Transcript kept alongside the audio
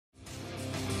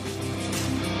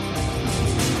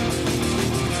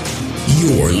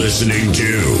You're listening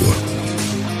to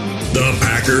the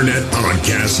Packernet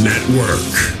Podcast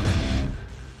Network.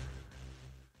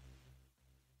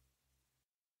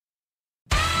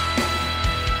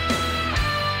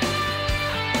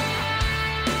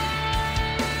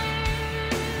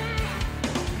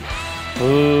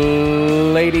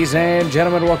 Ladies and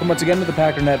gentlemen, welcome once again to the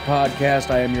Packernet Podcast.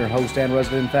 I am your host and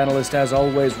resident analyst, as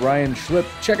always, Ryan Schlip.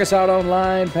 Check us out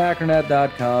online,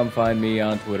 packernet.com. Find me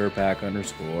on Twitter,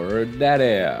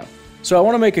 pack_daddy. So I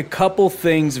want to make a couple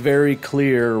things very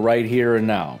clear right here and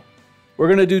now. We're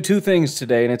going to do two things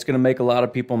today, and it's going to make a lot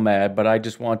of people mad, but I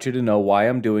just want you to know why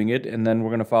I'm doing it, and then we're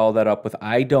going to follow that up with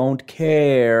I don't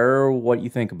care what you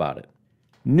think about it.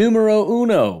 Numero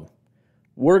uno.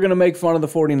 We're going to make fun of the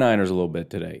 49ers a little bit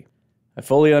today. I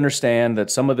fully understand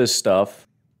that some of this stuff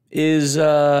is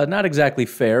not exactly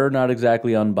fair, not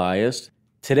exactly unbiased.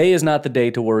 Today is not the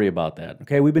day to worry about that,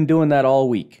 okay? We've been doing that all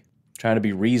week, trying to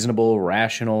be reasonable,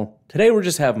 rational. Today we're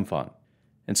just having fun.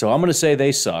 And so I'm going to say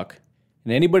they suck,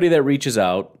 and anybody that reaches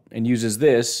out and uses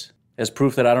this as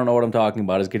proof that I don't know what I'm talking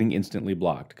about is getting instantly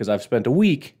blocked, because I've spent a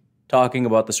week talking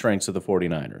about the strengths of the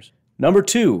 49ers. Number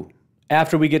two,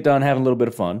 after we get done having a little bit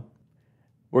of fun,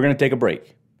 we're going to take a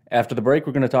break. After the break,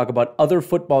 we're going to talk about other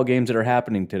football games that are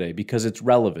happening today because it's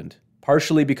relevant.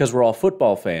 Partially because we're all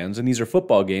football fans, and these are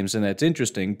football games, and that's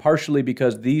interesting. Partially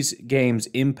because these games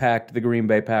impact the Green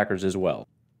Bay Packers as well.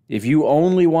 If you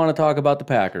only want to talk about the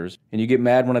Packers, and you get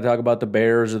mad when I talk about the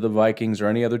Bears or the Vikings or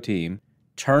any other team,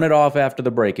 turn it off after the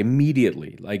break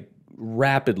immediately, like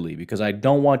rapidly, because I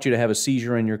don't want you to have a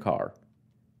seizure in your car.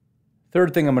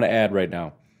 Third thing I'm going to add right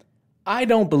now. I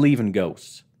don't believe in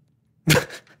ghosts.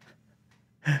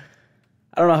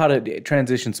 I don't know how to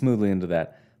transition smoothly into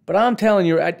that. But I'm telling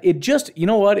you, you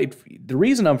know what? The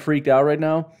reason I'm freaked out right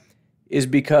now is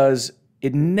because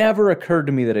it never occurred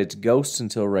to me that it's ghosts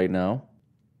until right now.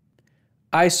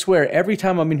 I swear, every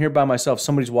time I'm in here by myself,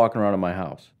 somebody's walking around in my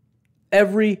house.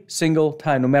 Every single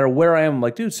time, no matter where I am, I'm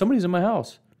like, dude, somebody's in my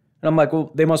house. And I'm like,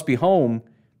 well, they must be home.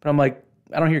 But I'm like,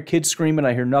 I don't hear kids screaming.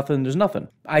 I hear nothing. There's nothing.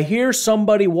 I hear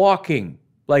somebody walking,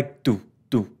 like, do,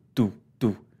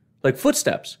 like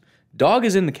footsteps. Dog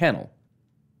is in the kennel.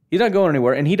 He's not going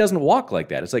anywhere, and he doesn't walk like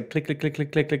that. It's like click, click, click,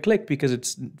 click, click, click, click, because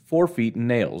it's 4 feet and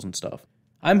nails and stuff.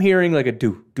 I'm hearing like a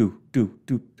do.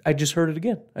 I just heard it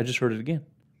again.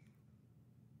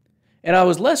 And I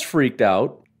was less freaked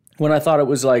out when I thought it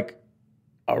was like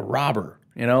a robber,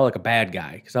 like a bad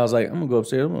guy. Because I was like, I'm going to go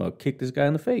upstairs, I'm going to kick this guy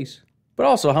in the face. But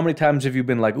also, how many times have you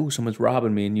been like, ooh, someone's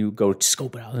robbing me, and you go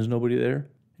scope it out, and there's nobody there?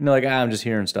 And you're like, I'm just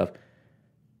hearing stuff.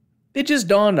 It just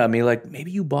dawned on me, like,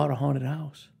 maybe you bought a haunted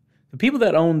house. The people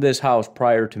that owned this house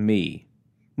prior to me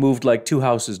moved like 2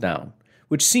 houses down,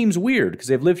 which seems weird because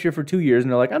they've lived here for 2 years, and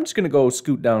they're like, I'm just going to go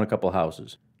scoot down a couple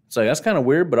houses. It's like, that's kind of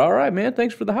weird, but all right, man,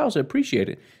 thanks for the house. I appreciate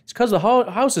it. It's because the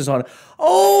house is on it.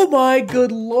 Oh, my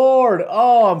good Lord.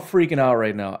 Oh, I'm freaking out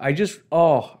right now.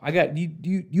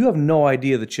 You have no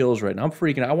idea the chills right now. I'm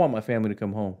freaking out. I want my family to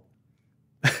come home.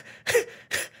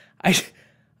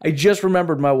 I just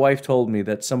remembered my wife told me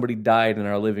that somebody died in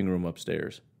our living room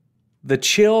upstairs. The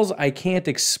chills, I can't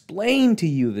explain to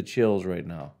you the chills right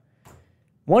now.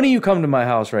 One of you come to my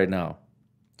house right now.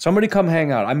 Somebody come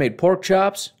hang out. I made pork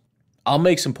chops. I'll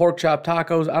make some pork chop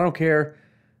tacos. I don't care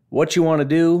what you want to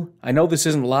do. I know this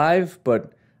isn't live,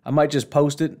 but I might just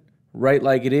post it right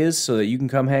like it is so that you can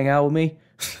come hang out with me.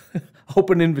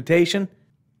 Open invitation.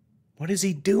 What is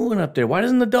he doing up there? Why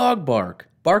doesn't the dog bark?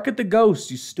 Bark at the ghost,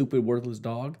 you stupid, worthless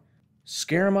dog.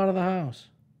 Scare him out of the house.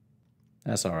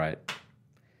 That's all right.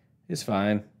 It's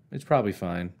fine. It's probably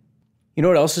fine. You know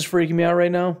what else is freaking me out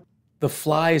right now? The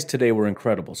flies today were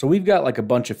incredible. So we've got like a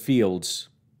bunch of fields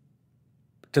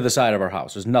to the side of our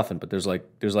house. There's nothing, but there's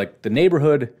like the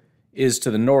neighborhood is to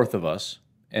the north of us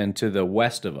and to the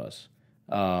west of us.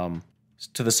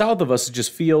 To the south of us is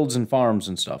just fields and farms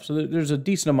and stuff. So there's a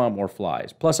decent amount more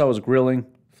flies. Plus I was grilling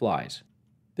flies.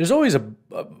 There's always a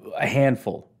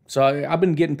handful. So I've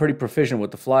been getting pretty proficient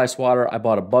with the fly swatter. I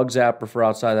bought a bug zapper for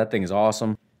outside. That thing is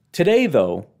awesome. Today,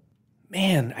 though,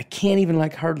 man, I can't even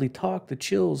hardly talk. The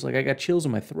chills, I got chills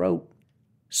in my throat.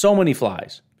 So many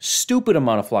flies. Stupid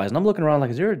amount of flies. And I'm looking around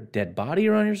like, is there a dead body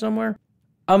around here somewhere?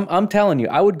 I'm telling you,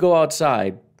 I would go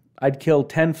outside. I'd kill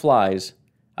 10 flies.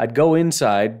 I'd go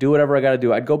inside, do whatever I got to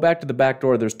do. I'd go back to the back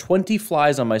door. There's 20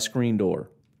 flies on my screen door.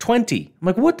 20. I'm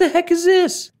like, what the heck is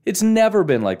this? It's never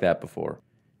been like that before.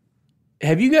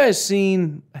 Have you guys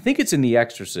seen, I think it's in The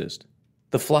Exorcist,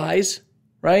 the flies,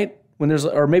 right?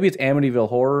 Or maybe it's Amityville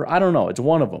Horror. I don't know. It's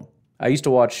one of them. I used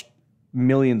to watch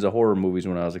millions of horror movies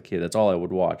when I was a kid. That's all I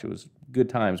would watch. It was good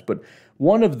times. But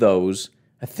one of those,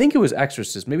 I think it was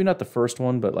Exorcist. Maybe not the first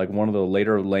one, but like one of the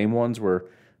later lame ones where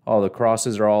all the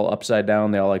crosses are all upside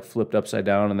down. They all like flipped upside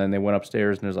down, and then they went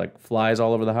upstairs, and there's like flies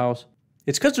all over the house.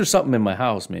 It's because there's something in my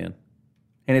house, man.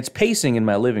 And it's pacing in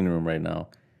my living room right now.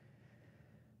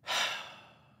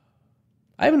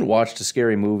 I haven't watched a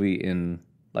scary movie in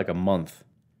like a month.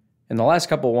 And the last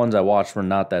couple of ones I watched were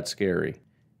not that scary.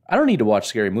 I don't need to watch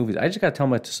scary movies. I just got to tell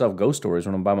myself ghost stories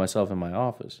when I'm by myself in my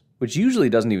office, which usually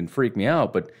doesn't even freak me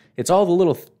out, but it's all the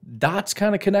little dots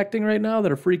kind of connecting right now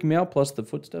that are freaking me out, plus the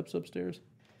footsteps upstairs.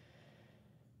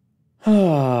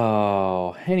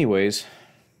 Oh, anyways,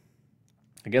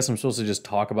 I guess I'm supposed to just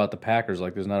talk about the Packers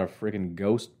like there's not a freaking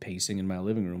ghost pacing in my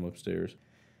living room upstairs.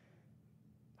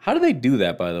 How do they do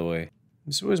that, by the way?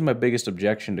 This is always my biggest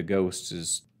objection to ghosts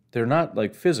is they're not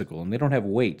like physical and they don't have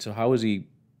weight, so how is he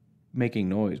making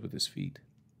noise with his feet?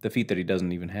 The feet that he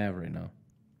doesn't even have right now.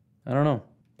 I don't know,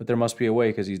 but there must be a way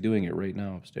because he's doing it right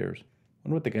now upstairs. I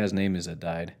wonder what the guy's name is that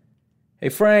died. Hey,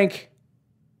 Frank,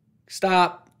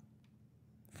 stop.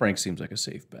 Frank seems like a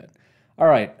safe bet. All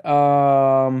right,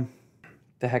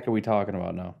 the heck are we talking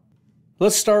about now?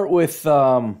 Let's start with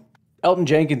Elton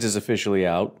Jenkins is officially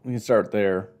out. We can start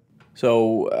there.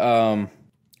 So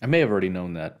I may have already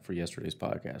known that for yesterday's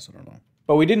podcast. I don't know.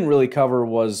 But we didn't really cover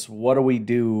was what do we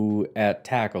do at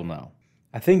tackle now?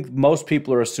 I think most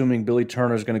people are assuming Billy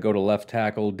Turner's going to go to left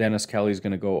tackle. Dennis Kelly's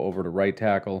going to go over to right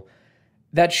tackle.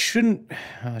 That shouldn't,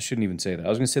 I shouldn't even say that. I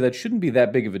was going to say that shouldn't be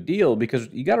that big of a deal because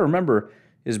you got to remember,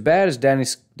 as bad as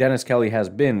Dennis Kelly has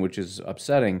been, which is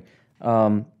upsetting,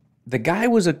 the guy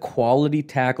was a quality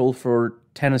tackle for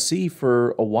Tennessee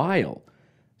for a while.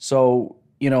 So,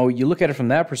 you know, you look at it from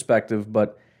that perspective,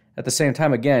 but at the same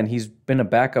time, again, he's been a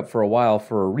backup for a while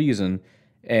for a reason,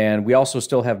 and we also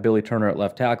still have Billy Turner at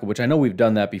left tackle, which I know we've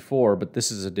done that before, but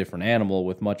this is a different animal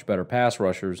with much better pass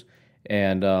rushers,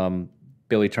 and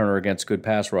Billy Turner against good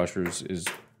pass rushers is,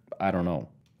 I don't know.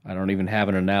 I don't even have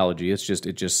an analogy. It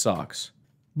just sucks.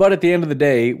 But at the end of the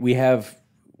day, we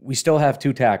still have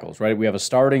two tackles, right? We have a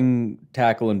starting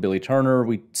tackle in Billy Turner.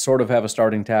 We sort of have a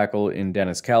starting tackle in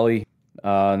Dennis Kelly.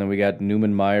 And then we got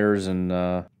Newman Myers and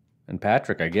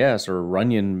Patrick, I guess, or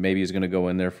Runyon maybe is going to go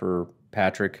in there for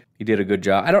Patrick. He did a good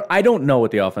job. I don't know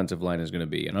what the offensive line is going to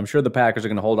be, and I'm sure the Packers are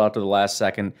going to hold out to the last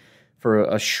second for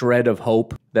a shred of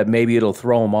hope that maybe it'll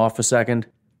throw them off a second,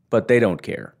 but they don't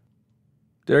care.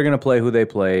 They're going to play who they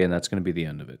play, and that's going to be the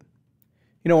end of it.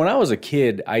 You know, when I was a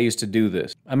kid, I used to do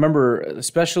this. I remember,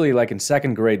 especially like in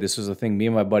second grade, this was a thing me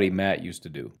and my buddy Matt used to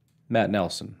do. Matt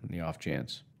Nelson, in the off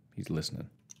chance he's listening.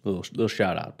 Little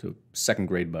shout out to a second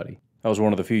grade buddy. That was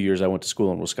one of the few years I went to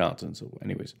school in Wisconsin. So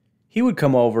anyways, he would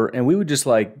come over and we would just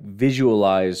like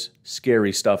visualize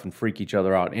scary stuff and freak each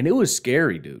other out. And it was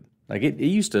scary, dude. Like it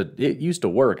used to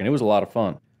work and it was a lot of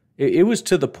fun. It was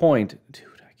to the point,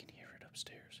 dude, I can hear it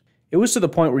upstairs. It was to the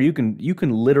point where you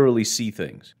can literally see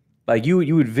things. Like you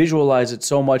would visualize it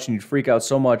so much and you'd freak out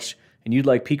so much and you'd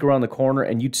like peek around the corner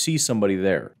and you'd see somebody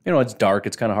there. You know, it's dark,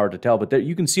 it's kind of hard to tell, but there,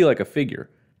 you can see like a figure.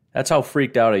 That's how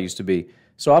freaked out I used to be.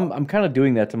 So I'm kind of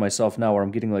doing that to myself now where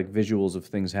I'm getting like visuals of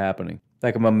things happening.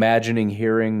 Like I'm imagining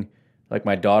hearing like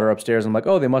my daughter upstairs. I'm like,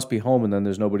 oh, they must be home. And then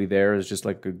there's nobody there. It's just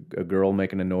like a girl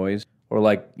making a noise. Or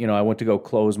like, you know, I went to go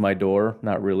close my door.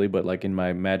 Not really, but like in my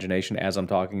imagination as I'm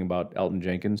talking about Elton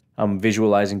Jenkins, I'm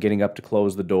visualizing getting up to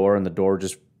close the door and the door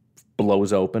just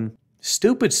blows open.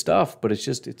 Stupid stuff, but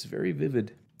it's very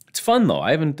vivid. It's fun though.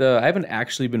 I haven't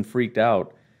actually been freaked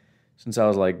out since I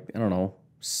was like, I don't know,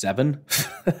 7.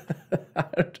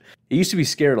 I used to be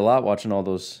scared a lot watching all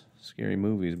those scary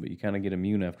movies, but you kind of get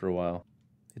immune after a while.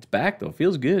 It's back though.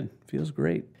 Feels good. Feels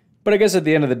great. But I guess at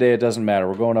the end of the day, it doesn't matter.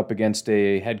 We're going up against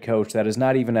a head coach that is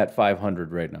not even at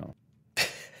 500 right now.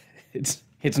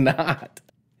 It's not.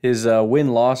 His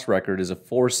win-loss record is a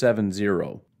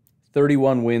 4-7-0.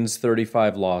 31 wins,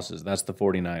 35 losses. That's the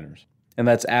 49ers. And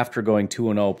that's after going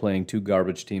 2-0, playing 2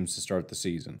 garbage teams to start the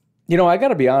season. You know, I got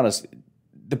to be honest.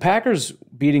 The Packers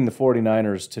beating the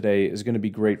 49ers today is going to be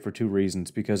great for 2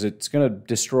 reasons, because it's going to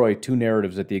destroy 2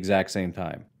 narratives at the exact same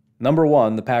time. Number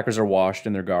 1, the Packers are washed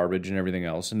and they're garbage and everything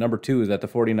else. And number 2 is that the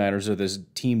 49ers are this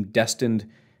team destined,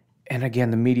 and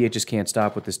again, the media just can't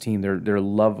stop with this team. Their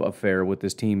love affair with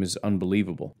this team is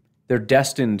unbelievable. They're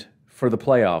destined for the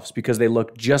playoffs because they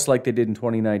look just like they did in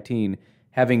 2019,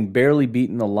 having barely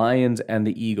beaten the Lions and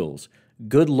the Eagles.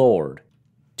 Good Lord.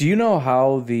 Do you know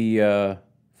how the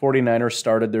 49ers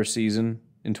started their season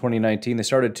in 2019? They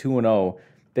started 2-0.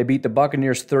 They beat the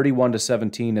Buccaneers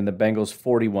 31-17 and the Bengals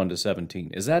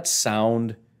 41-17. Does that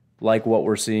sound like what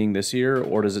we're seeing this year,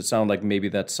 or does it sound like maybe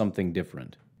that's something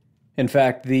different? In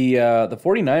fact, the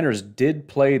 49ers did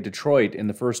play Detroit in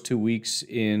the first 2 weeks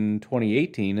in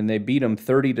 2018, and they beat them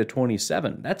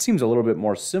 30-27. That seems a little bit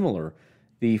more similar,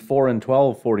 the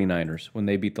 4-12 49ers when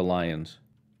they beat the Lions.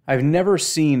 I've never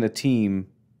seen a team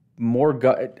more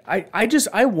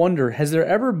I wonder, has there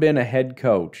ever been a head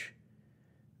coach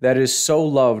that is so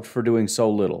loved for doing so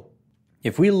little?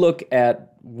 If we look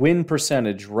at win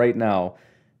percentage right now,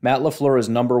 Matt LaFleur is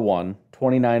number 1,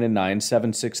 29-9,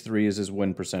 7.63 is his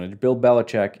win percentage. Bill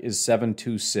Belichick is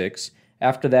 7.26.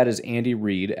 After that is Andy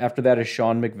Reid. After that is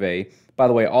Sean McVay. By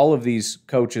the way, all of these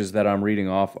coaches that I'm reading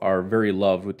off are very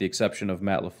loved with the exception of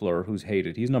Matt LaFleur, who's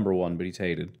hated. He's number 1, but he's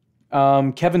hated.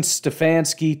 Kevin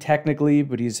Stefanski, technically,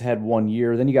 but he's had 1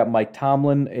 year. Then you got Mike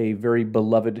Tomlin, a very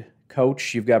beloved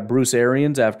coach. You've got Bruce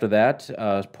Arians after that,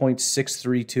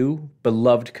 .632,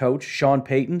 beloved coach. Sean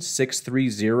Payton,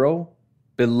 630,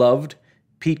 beloved.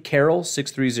 Pete Carroll,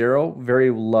 630,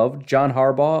 very loved. John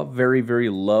Harbaugh, very, very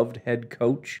loved head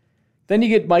coach. Then you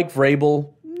get Mike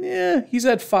Vrabel. He's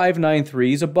at 593.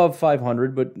 He's above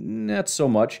 500, but not so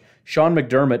much. Sean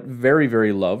McDermott, very,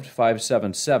 very loved,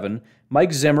 577.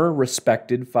 Mike Zimmer,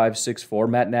 respected, 564.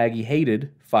 Matt Nagy,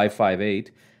 hated, 558.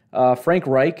 Frank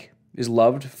Reich is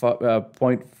loved,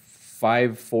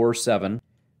 .547.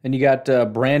 Then you got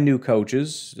brand new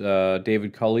coaches.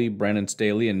 David Culley, Brandon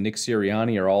Staley, and Nick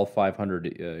Sirianni are all 500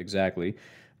 exactly.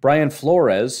 Brian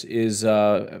Flores is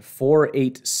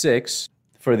 486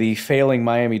 for the failing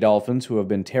Miami Dolphins, who have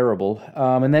been terrible.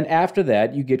 And then after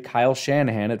that, you get Kyle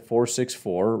Shanahan at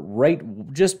 464,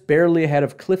 right, just barely ahead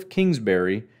of Cliff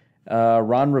Kingsbury,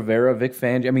 Ron Rivera, Vic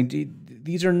Fangio. I mean,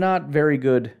 these are not very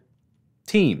good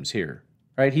teams here,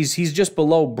 right? He's just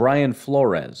below Brian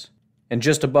Flores and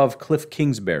just above Cliff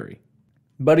Kingsbury.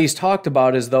 But he's talked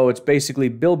about as though it's basically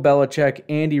Bill Belichick,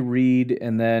 Andy Reid,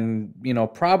 and then,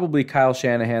 probably Kyle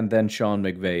Shanahan, then Sean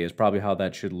McVay is probably how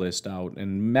that should list out.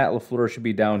 And Matt LaFleur should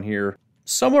be down here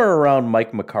somewhere around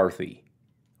Mike McCarthy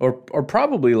or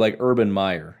probably like Urban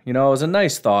Meyer. It was a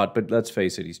nice thought, but let's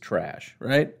face it, he's trash,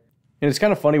 right? And it's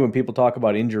kind of funny when people talk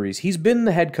about injuries. He's been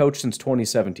the head coach since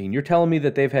 2017. You're telling me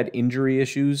that they've had injury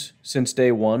issues since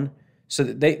day one? So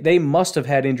they must have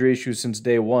had injury issues since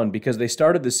day one because they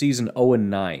started the season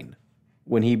 0-9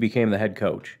 when he became the head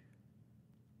coach.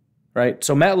 Right?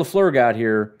 So Matt LaFleur got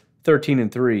here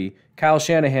 13-3. Kyle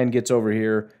Shanahan gets over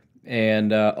here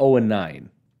and 0-9.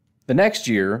 The next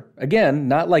year, again,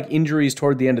 not like injuries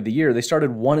toward the end of the year, they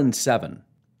started 1-7.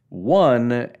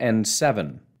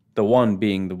 1-7. The one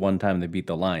being the one time they beat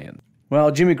the Lions. Well,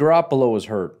 Jimmy Garoppolo was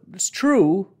hurt. It's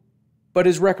true, but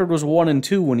his record was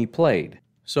 1-2 when he played.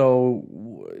 So,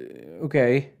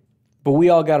 okay. But we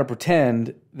all got to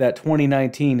pretend that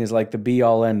 2019 is like the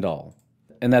be-all, end-all.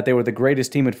 And that they were the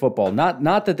greatest team in football.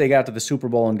 Not that they got to the Super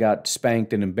Bowl and got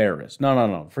spanked and embarrassed.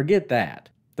 No. Forget that.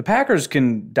 The Packers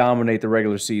can dominate the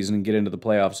regular season and get into the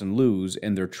playoffs and lose,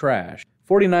 and they're trash.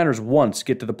 49ers once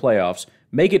get to the playoffs,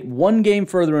 make it one game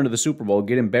further into the Super Bowl,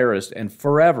 get embarrassed, and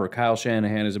forever Kyle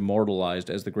Shanahan is immortalized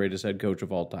as the greatest head coach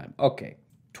of all time. Okay.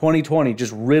 2020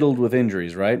 just riddled with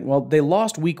injuries, right? Well, they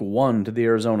lost week 1 to the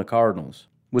Arizona Cardinals.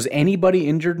 Was anybody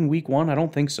injured in week 1? I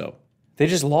don't think so. They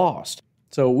just lost.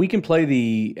 So we can play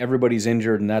the everybody's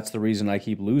injured and that's the reason I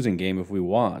keep losing game if we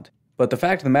want. But the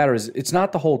fact of the matter is it's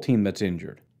not the whole team that's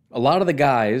injured. A lot of the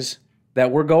guys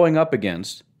that we're going up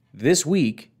against this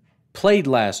week played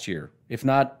last year, if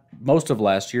not most of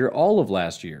last year, all of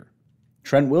last year.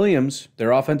 Trent Williams,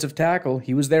 their offensive tackle,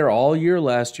 he was there all year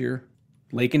last year.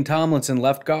 Laken Tomlinson,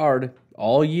 left guard,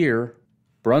 all year.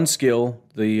 Brunskill,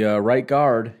 the right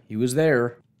guard, he was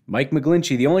there. Mike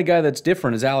McGlinchey, the only guy that's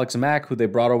different is Alex Mack, who they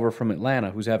brought over from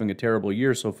Atlanta, who's having a terrible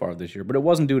year so far this year. But it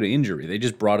wasn't due to injury. They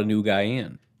just brought a new guy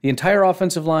in. The entire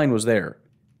offensive line was there.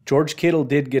 George Kittle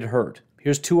did get hurt.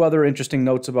 Here's 2 other interesting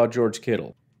notes about George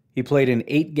Kittle. He played in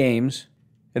 8 games,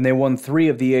 and they won 3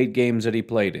 of the 8 games that he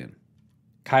played in.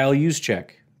 Kyle Juszczyk,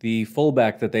 the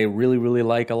fullback that they really, really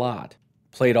like a lot,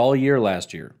 played all year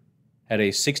last year. Had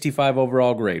a 65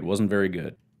 overall grade, wasn't very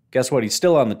good. Guess what? He's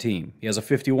still on the team. He has a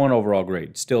 51 overall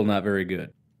grade, still not very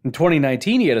good. In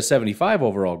 2019, he had a 75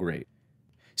 overall grade.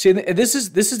 See, this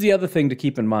is the other thing to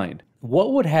keep in mind.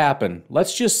 What would happen,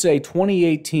 let's just say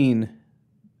 2018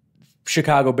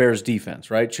 Chicago Bears defense,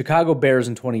 right? Chicago Bears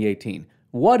in 2018.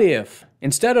 What if,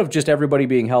 instead of just everybody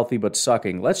being healthy but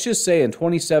sucking, let's just say in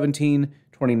 2017,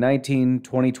 2019,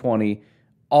 2020,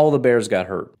 all the Bears got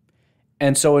hurt.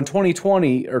 And so in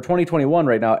 2020 or 2021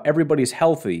 right now, everybody's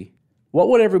healthy. What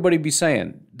would everybody be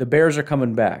saying? The Bears are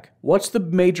coming back. What's the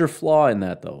major flaw in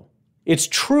that, though? It's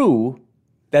true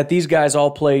that these guys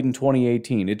all played in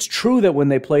 2018. It's true that when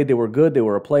they played, they were good. They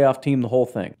were a playoff team, the whole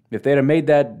thing. If they'd have made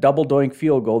that double doink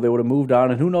field goal, they would have moved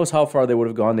on, and who knows how far they would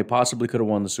have gone. They possibly could have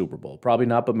won the Super Bowl. Probably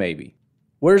not, but maybe.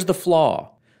 Where's the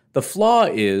flaw? The flaw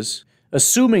is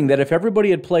assuming that if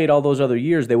everybody had played all those other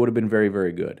years, they would have been very,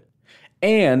 very good.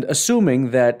 And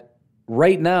assuming that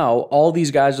right now, all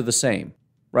these guys are the same,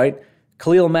 right?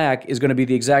 Khalil Mack is going to be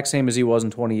the exact same as he was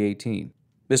in 2018.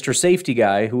 Mr. Safety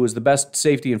Guy, who was the best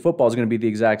safety in football, is going to be the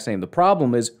exact same. The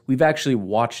problem is we've actually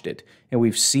watched it, and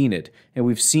we've seen it, and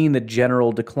we've seen the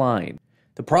general decline.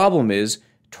 The problem is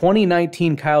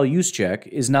 2019 Kyle Juszczyk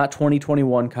is not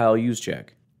 2021 Kyle Juszczyk.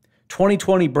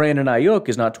 2020 Brandon Ayuk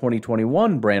is not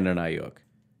 2021 Brandon Ayuk.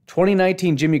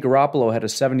 2019 Jimmy Garoppolo had a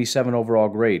 77 overall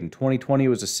grade. In 2020 it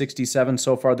was a 67.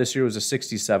 So far this year it was a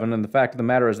 67. And the fact of the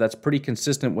matter is that's pretty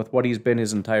consistent with what he's been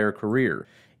his entire career.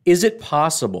 Is it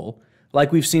possible,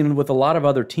 like we've seen with a lot of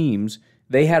other teams,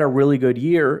 they had a really good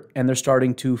year and they're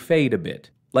starting to fade a bit?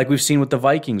 Like we've seen with the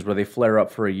Vikings where they flare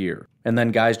up for a year and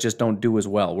then guys just don't do as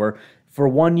well. Where for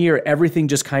 1 year everything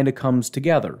just kind of comes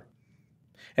together.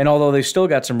 And although they've still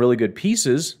got some really good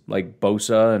pieces like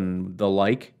Bosa and the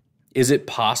like, is it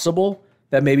possible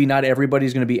that maybe not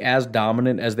everybody's going to be as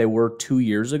dominant as they were 2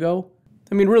 years ago?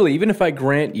 I mean, really, even if I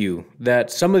grant you that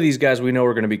some of these guys we know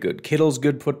are going to be good. Kittle's a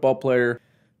good football player.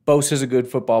 Bosa's a good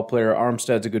football player.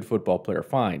 Armstead's a good football player.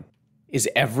 Fine. Is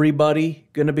everybody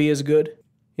going to be as good?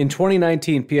 In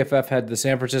 2019, PFF had the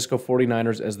San Francisco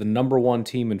 49ers as the number one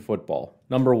team in football.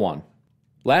 Number one.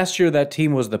 Last year, that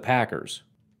team was the Packers.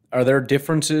 Are there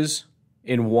differences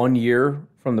in 1 year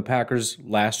from the Packers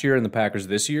last year and the Packers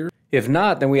this year? If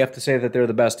not, then we have to say that they're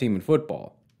the best team in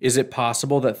football. Is it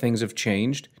possible that things have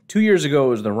changed? 2 years ago it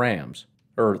was the Rams,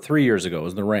 or 3 years ago it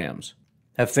was the Rams.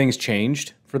 Have things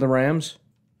changed for the Rams?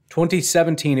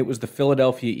 2017 it was the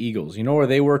Philadelphia Eagles. You know where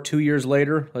they were 2 years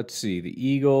later? Let's see, the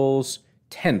Eagles,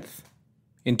 10th.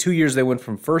 In 2 years they went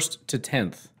from 1st to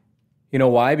 10th. You know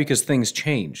why? Because things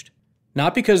changed.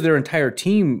 Not because their entire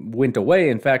team went away.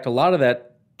 In fact, a lot of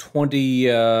that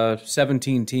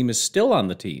 2017 team is still on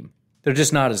the team. They're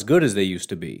just not as good as they used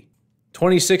to be.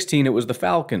 2016, it was the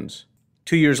Falcons.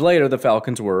 2 years later, the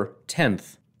Falcons were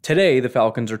 10th. Today, the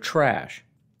Falcons are trash.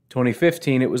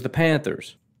 2015, it was the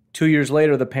Panthers. 2 years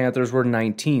later, the Panthers were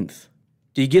 19th.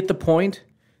 Do you get the point?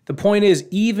 The point is,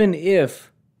 even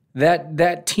if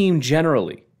that team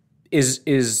generally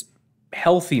is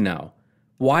healthy now,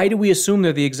 why do we assume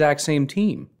they're the exact same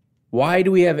team? Why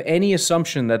do we have any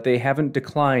assumption that they haven't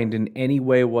declined in any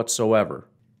way whatsoever?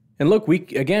 And look, we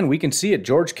can see it.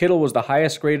 George Kittle was the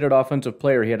highest graded offensive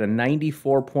player. He had a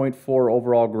 94.4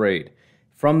 overall grade.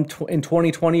 In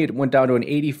 2020, it went down to an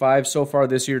 85. So far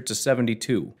this year, it's a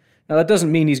 72. Now, that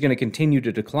doesn't mean he's going to continue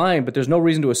to decline, but there's no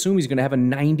reason to assume he's going to have a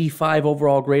 95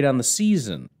 overall grade on the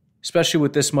season, especially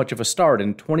with this much of a start.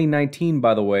 In 2019,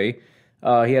 by the way,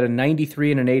 he had a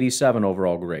 93 and an 87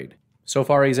 overall grade. So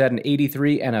far, he's had an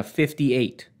 83 and a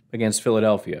 58 against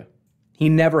Philadelphia. He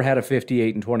never had a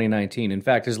 58 in 2019. In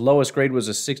fact, his lowest grade was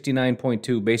a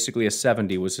 69.2, basically a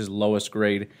 70 was his lowest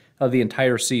grade of the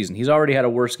entire season. He's already had a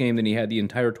worse game than he had the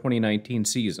entire 2019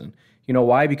 season. You know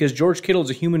why? Because George Kittle is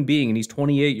a human being and he's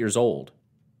 28 years old.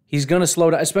 He's going to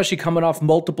slow down, especially coming off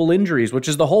multiple injuries, which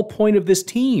is the whole point of this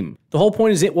team. The whole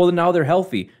point is, well, now they're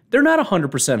healthy. They're not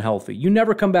 100% healthy. You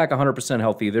never come back 100%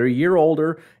 healthy. They're a year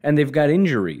older and they've got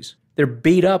injuries. They're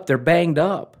beat up. They're banged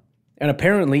up. And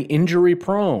apparently injury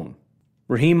prone.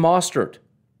 Raheem Mostert.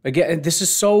 Again, this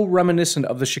is so reminiscent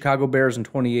of the Chicago Bears in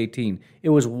 2018. It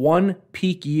was one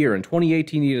peak year. In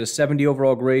 2018, he had a 70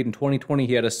 overall grade. In 2020,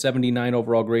 he had a 79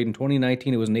 overall grade. In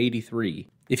 2019, it was an 83.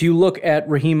 If you look at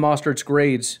Raheem Mostert's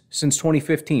grades since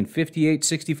 2015, 58,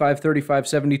 65, 35,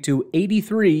 72,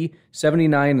 83,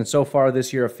 79, and so far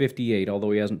this year a 58,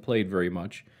 although he hasn't played very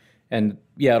much. And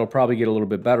yeah, it'll probably get a little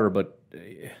bit better, but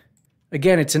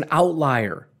again, it's an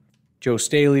outlier. Joe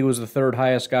Staley was the third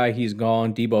highest guy. He's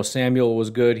gone. Deebo Samuel was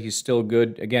good. He's still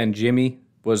good. Again, Jimmy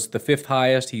was the fifth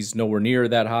highest. He's nowhere near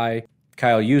that high.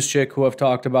 Kyle Juszczyk, who I've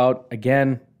talked about,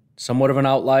 again, somewhat of an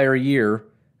outlier year.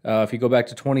 If you go back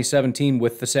to 2017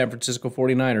 with the San Francisco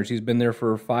 49ers, he's been there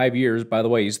for 5 years. By the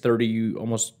way, he's 30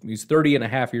 and a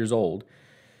half years old.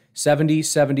 70,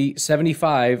 70,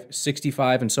 75,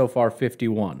 65, and so far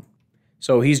 51.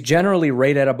 So he's generally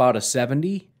right at about a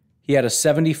 70. He had a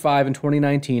 75 in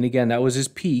 2019. Again, that was his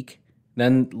peak.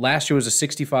 Then last year was a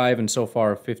 65, and so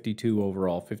far a 52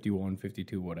 overall, 51,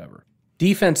 52, whatever.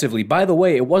 Defensively, by the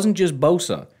way, it wasn't just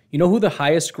Bosa. You know who the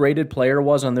highest graded player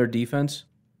was on their defense?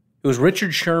 It was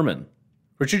Richard Sherman.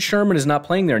 Richard Sherman is not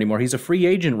playing there anymore. He's a free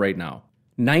agent right now.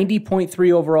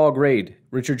 90.3 overall grade,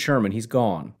 Richard Sherman. He's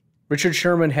gone. Richard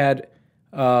Sherman had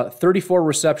 34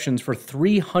 receptions for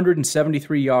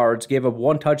 373 yards, gave up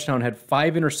 1 touchdown, had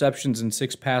 5 interceptions and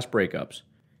 6 pass breakups.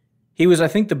 He was, I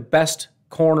think, the best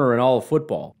corner in all of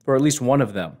football, or at least one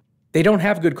of them. They don't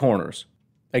have good corners.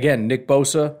 Again, Nick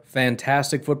Bosa,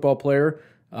 fantastic football player.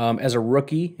 As a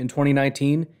rookie in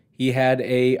 2019, he had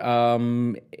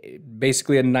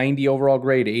basically a 90 overall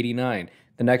grade, 89.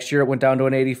 The next year it went down to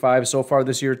an 85. So far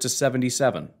this year it's a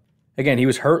 77. Again, he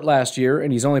was hurt last year,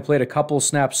 and he's only played a couple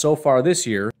snaps so far this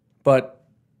year. But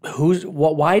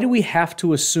why do we have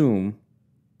to assume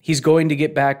he's going to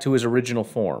get back to his original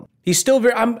form? He's still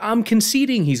I'm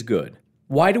conceding he's good.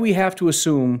 Why do we have to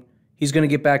assume he's going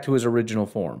to get back to his original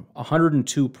form?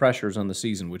 102 pressures on the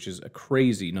season, which is a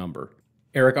crazy number.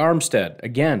 Eric Armstead,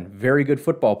 again, very good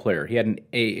football player. He had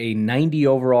a 90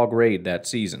 overall grade that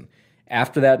season.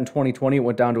 After that, in 2020, it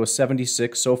went down to a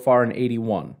 76, so far an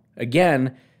 81.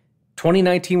 Again,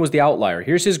 2019 was the outlier.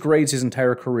 Here's his grades his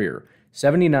entire career.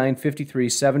 79, 53,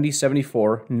 70,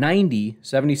 74, 90,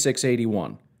 76,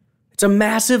 81. It's a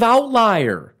massive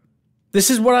outlier. This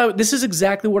is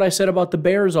exactly what I said about the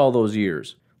Bears all those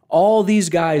years. All these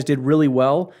guys did really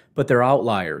well, but they're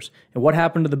outliers. And what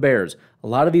happened to the Bears? A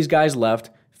lot of these guys left.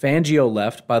 Fangio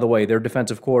left. By the way, their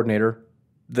defensive coordinator,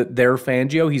 their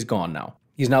Fangio, he's gone now.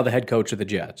 He's now the head coach of the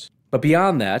Jets. But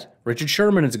beyond that, Richard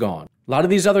Sherman is gone. A lot of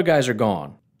these other guys are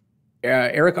gone.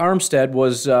 Eric Armstead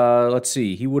was,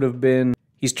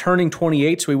 he's turning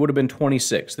 28, so he would have been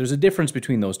 26. There's a difference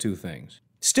between those two things.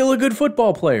 Still a good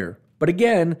football player. But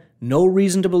again, no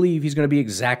reason to believe he's going to be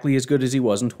exactly as good as he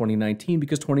was in 2019,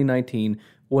 because 2019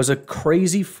 was a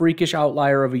crazy, freakish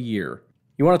outlier of a year.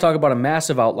 You want to talk about a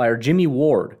massive outlier, Jimmy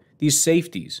Ward, these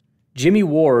safeties. Jimmy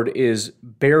Ward is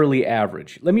barely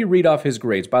average. Let me read off his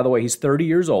grades. By the way, he's 30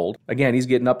 years old. Again, he's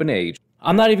getting up in age.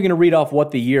 I'm not even going to read off what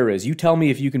the year is. You tell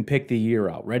me if you can pick the year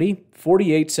out. Ready?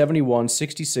 48, 71,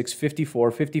 66,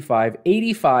 54, 55,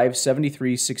 85,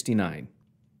 73, 69.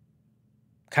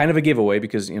 Kind of a giveaway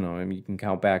because, you can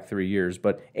count back 3 years,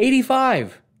 but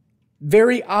 85.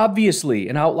 Very obviously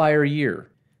an outlier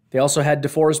year. They also had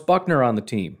DeForest Buckner on the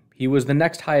team. He was the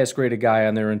next highest graded guy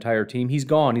on their entire team. He's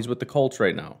gone. He's with the Colts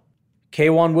right now.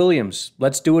 K'Wan Williams.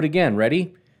 Let's do it again.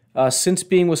 Ready? Since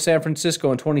being with San Francisco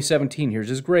in 2017, here's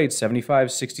his grades: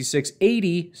 75, 66,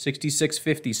 80, 66,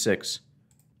 56.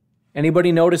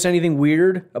 Anybody notice anything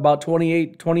weird about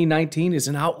 2019? Is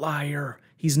an outlier.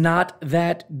 He's not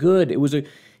that good.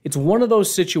 It's one of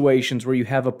those situations where you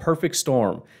have a perfect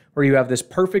storm, where you have this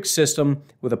perfect system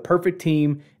with a perfect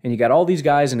team, and you got all these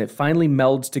guys, and it finally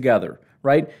melds together,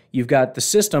 right? You've got the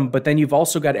system, but then you've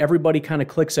also got everybody kind of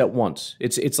clicks at once.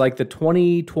 It's like the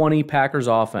 2020 Packers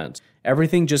offense.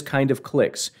 Everything just kind of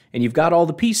clicks, and you've got all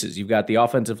the pieces. You've got the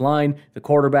offensive line, the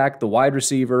quarterback, the wide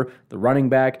receiver, the running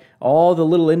back. All the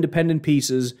little independent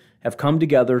pieces have come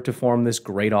together to form this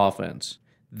great offense.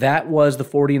 That was the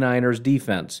 49ers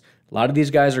defense. A lot of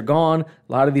these guys are gone.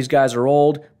 A lot of these guys are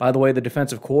old. By the way, the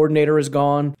defensive coordinator is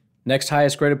gone. Next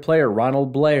highest graded player,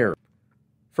 Ronald Blair.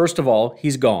 First of all,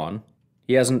 he's gone.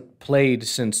 He hasn't played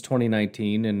since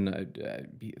 2019, and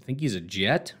I think he's a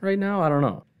Jet right now. I don't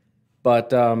know.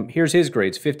 But here's his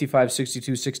grades: 55,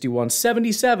 62, 61,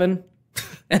 77,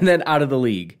 and then out of the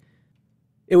league.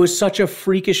 It was such a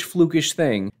freakish, flukish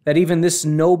thing that even this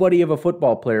nobody of a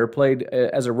football player played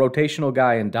as a rotational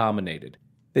guy and dominated.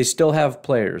 They still have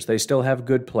players. They still have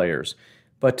good players.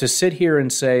 But to sit here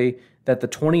and say that the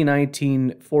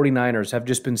 2019 49ers have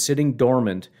just been sitting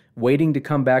dormant, waiting to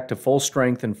come back to full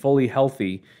strength and fully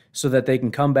healthy so that they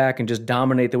can come back and just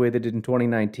dominate the way they did in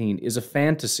 2019 is a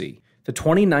fantasy. The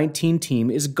 2019 team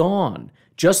is gone.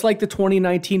 Just like the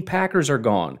 2019 Packers are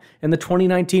gone, and the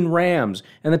 2019 Rams,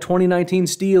 and the 2019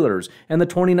 Steelers, and the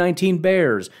 2019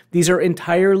 Bears. These are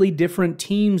entirely different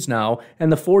teams now,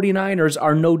 and the 49ers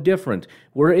are no different.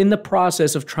 We're in the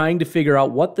process of trying to figure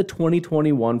out what the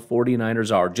 2021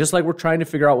 49ers are, just like we're trying to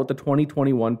figure out what the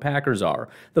 2021 Packers are.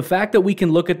 The fact that we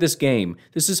can look at this game,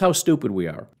 this is how stupid we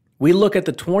are. We look at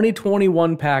the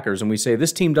 2021 Packers and we say,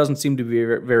 this team doesn't seem to be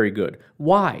very good.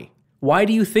 Why? Why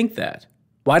do you think that?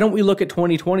 Why don't we look at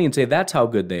 2020 and say that's how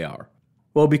good they are?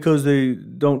 Well, because they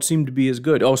don't seem to be as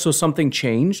good. Oh, so something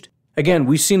changed? Again,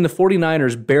 we've seen the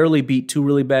 49ers barely beat two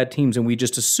really bad teams, and we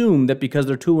just assume that because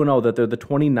they're 2-0 that they're the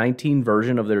 2019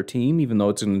 version of their team, even though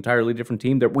it's an entirely different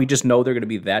team, that we just know they're going to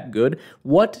be that good.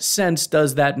 What sense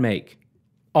does that make?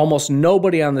 Almost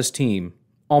nobody on this team,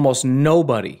 almost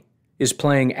nobody is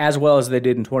playing as well as they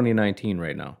did in 2019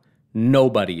 right now.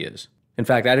 Nobody is. In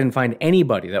fact, I didn't find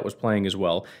anybody that was playing as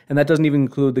well, and that doesn't even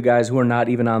include the guys who are not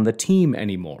even on the team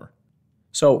anymore.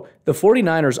 So the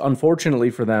 49ers, unfortunately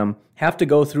for them, have to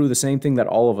go through the same thing that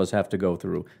all of us have to go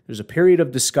through. There's a period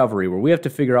of discovery where we have to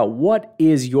figure out what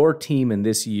is your team in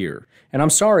this year. And I'm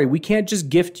sorry, we can't just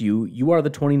gift you. You are the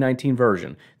 2019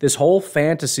 version. This whole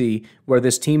fantasy where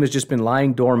this team has just been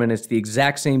lying dormant, it's the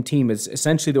exact same team. It's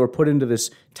essentially they were put into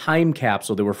this time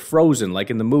capsule. They were frozen like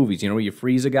in the movies. You know, you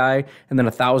freeze a guy and then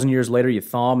 1,000 years later you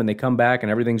thaw them and they come back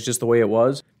and everything's just the way it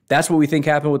was. That's what we think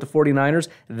happened with the 49ers.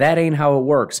 That ain't how it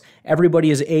works. Everybody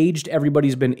has aged.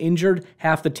 Everybody's been injured.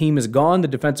 Half the team is gone. The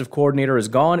defensive coordinator is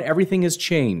gone. Everything has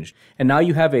changed. And now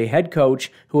you have a head coach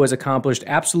who has accomplished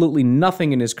absolutely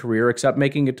nothing in his career except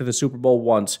making it to the Super Bowl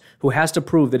once, who has to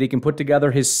prove that he can put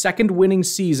together his second winning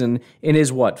season in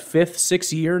his, fifth,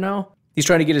 sixth year now? He's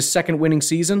trying to get his second winning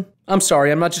season? I'm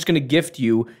sorry, I'm not just going to gift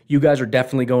you. You guys are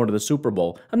definitely going to the Super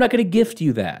Bowl. I'm not going to gift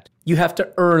you that. You have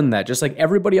to earn that, just like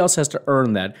everybody else has to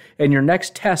earn that. And your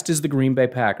next test is the Green Bay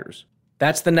Packers.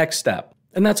 That's the next step.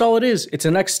 And that's all it is. It's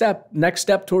a next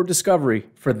step toward discovery,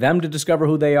 for them to discover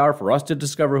who they are, for us to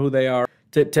discover who they are,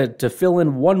 to fill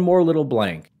in one more little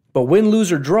blank. But win,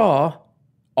 lose, or draw,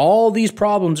 all these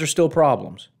problems are still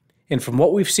problems. And from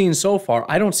what we've seen so far,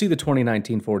 I don't see the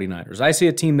 2019 49ers. I see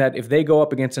a team that if they go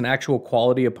up against an actual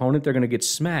quality opponent, they're going to get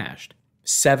smashed.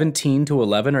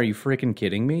 17-11, are you freaking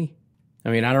kidding me? I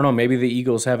mean, I don't know. Maybe the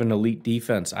Eagles have an elite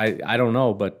defense. I don't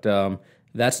know, but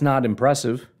that's not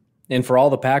impressive. And for all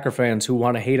the Packer fans who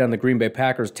want to hate on the Green Bay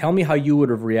Packers, tell me how you would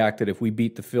have reacted if we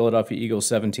beat the Philadelphia Eagles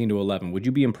 17-11. Would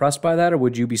you be impressed by that, or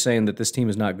would you be saying that this team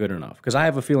is not good enough? Because I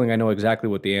have a feeling I know exactly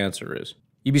what the answer is.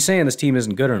 You'd be saying this team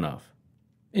isn't good enough.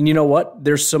 And you know what?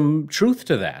 There's some truth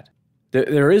to that.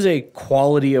 There is a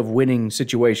quality of winning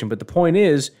situation, but the point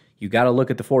is, you got to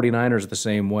look at the 49ers the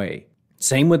same way.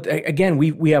 Same with, again,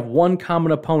 we have one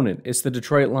common opponent. It's the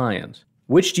Detroit Lions.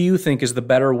 Which do you think is the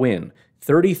better win?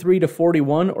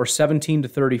 33-41 or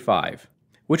 17-35?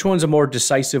 Which one's a more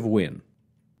decisive win?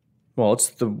 Well, it's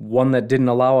the one that didn't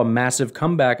allow a massive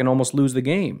comeback and almost lose the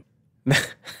game.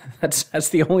 That's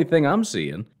the only thing I'm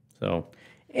seeing. So,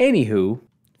 anywho,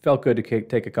 felt good to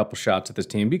take a couple shots at this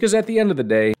team because at the end of the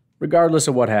day, regardless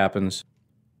of what happens,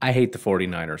 I hate the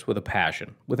 49ers with a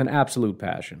passion, with an absolute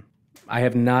passion.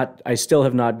 I still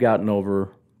have not gotten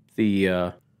over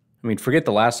forget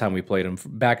the last time we played them,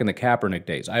 back in the Kaepernick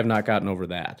days. I have not gotten over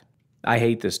that. I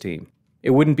hate this team. It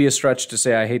wouldn't be a stretch to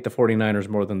say I hate the 49ers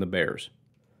more than the Bears.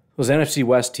 Those NFC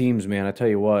West teams, man, I tell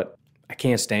you what, I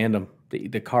can't stand them.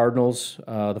 The Cardinals,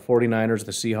 the 49ers,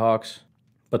 the Seahawks.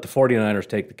 But the 49ers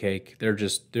take the cake. They're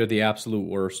the absolute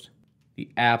worst. The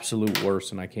absolute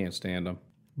worst, and I can't stand them.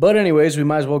 But anyways, we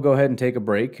might as well go ahead and take a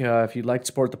break. If you'd like to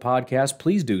support the podcast,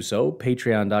 please do so.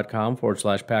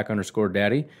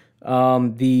 Patreon.com/pack_daddy.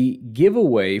 The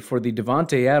giveaway for the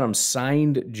Devontae Adams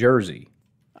signed jersey.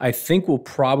 I think we'll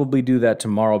probably do that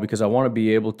tomorrow because I want to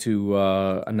be able to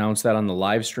announce that on the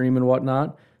live stream and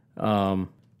whatnot.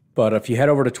 But if you head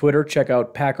over to Twitter, check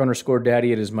out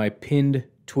pack_daddy. It is my pinned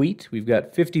tweet. We've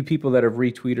got 50 people that have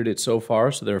retweeted it so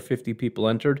far, so there are 50 people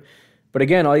entered. But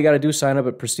again, all you got to do is sign up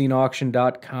at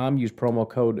pristineauction.com. Use promo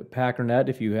code PACKERNET.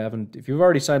 If you've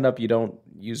already signed up, you don't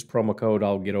use promo code,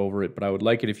 I'll get over it. But I would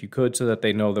like it if you could so that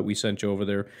they know that we sent you over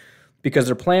there. Because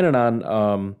they're planning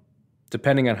on,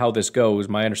 depending on how this goes,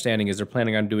 my understanding is they're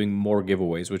planning on doing more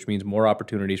giveaways, which means more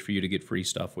opportunities for you to get free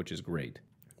stuff, which is great.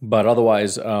 But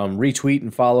otherwise, retweet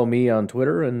and follow me on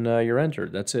Twitter, and you're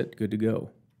entered. That's it. Good to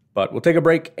go. But we'll take a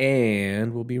break,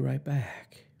 and we'll be right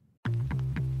back.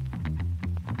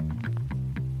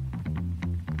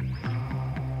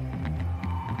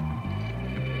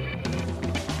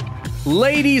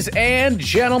 Ladies and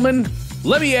gentlemen,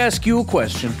 let me ask you a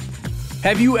question.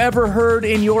 Have you ever heard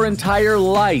in your entire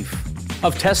life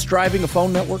of test driving a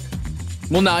phone network?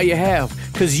 Well, now you have,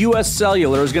 because US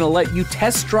Cellular is going to let you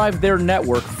test drive their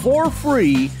network for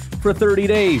free for 30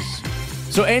 days.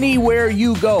 So anywhere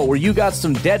you go where you got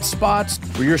some dead spots,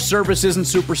 where your service isn't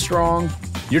super strong,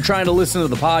 you're trying to listen to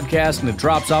the podcast and it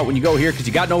drops out when you go here because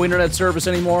you got no internet service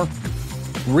anymore,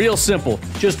 real simple.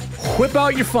 Just whip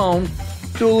out your phone,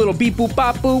 do a little beep boop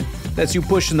bop boop. That's you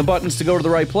pushing the buttons to go to the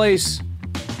right place.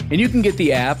 And you can get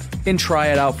the app and try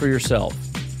it out for yourself.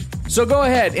 So go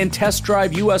ahead and test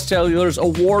drive US Cellular's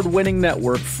award-winning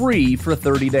network free for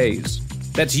 30 days.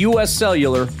 That's US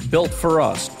Cellular, built for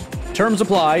us. Terms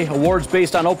apply. Awards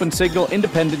based on open signal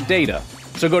independent data.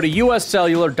 So go to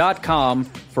uscellular.com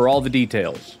for all the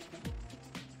details.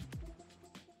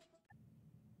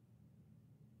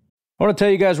 I want to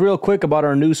tell you guys real quick about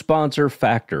our new sponsor,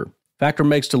 Factor. Factor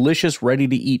makes delicious,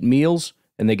 ready-to-eat meals,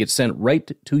 and they get sent right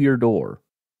to your door.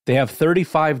 They have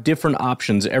 35 different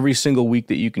options every single week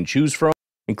that you can choose from,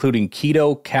 including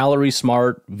keto, calorie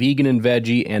smart, vegan and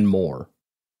veggie, and more.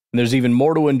 And there's even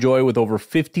more to enjoy with over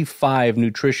 55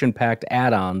 nutrition-packed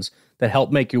add-ons that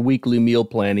help make your weekly meal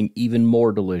planning even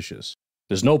more delicious.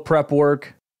 There's no prep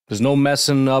work. There's no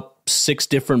messing up 6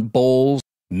 different bowls,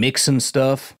 mixing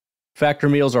stuff. Factor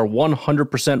meals are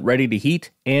 100% ready to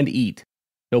heat and eat.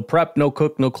 No prep, no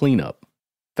cook, no cleanup.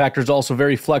 Factor is also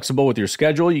very flexible with your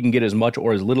schedule. You can get as much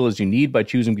or as little as you need by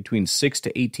choosing between 6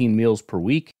 to 18 meals per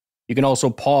week. You can also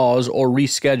pause or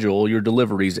reschedule your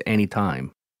deliveries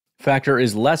anytime. Factor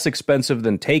is less expensive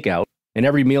than takeout, and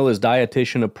every meal is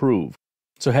dietitian approved.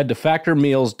 So head to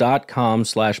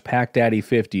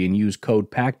factormeals.com/PackDaddy50 and use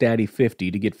code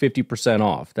PackDaddy50 to get 50%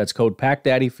 off. That's code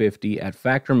PackDaddy50 at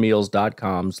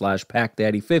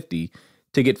factormeals.com/PackDaddy50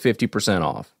 to get 50%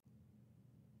 off.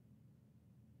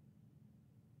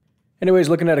 Anyways,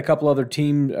 looking at a couple other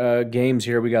team games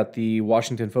here, we got the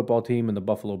Washington football team and the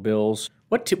Buffalo Bills.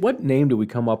 What name did we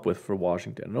come up with for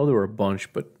Washington? I know there were a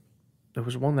bunch, but there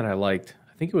was one that I liked.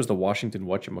 I think it was the Washington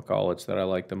whatchamacallits that I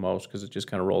liked the most because it just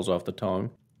kind of rolls off the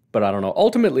tongue. But I don't know.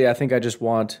 Ultimately, I think I just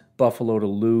want Buffalo to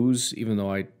lose, even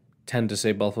though I tend to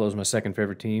say Buffalo is my second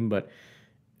favorite team. But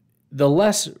the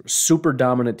less super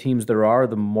dominant teams there are,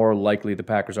 the more likely the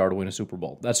Packers are to win a Super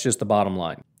Bowl. That's just the bottom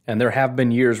line. And there have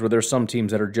been years where there's some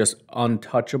teams that are just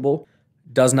untouchable.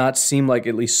 Does not seem like,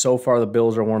 at least so far, the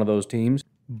Bills are one of those teams.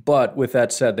 But with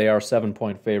that said, they are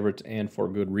 7-point favorites, and for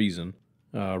good reason.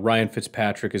 Ryan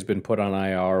Fitzpatrick has been put on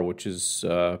IR, which is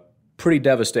pretty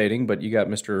devastating, but you got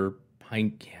Mr.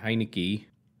 Heineke,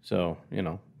 so,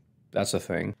 that's a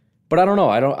thing. But I don't know.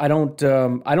 I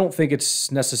don't think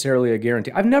it's necessarily a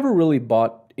guarantee. I've never really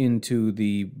bought into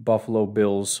the Buffalo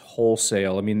Bills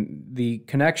wholesale. I mean, the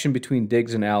connection between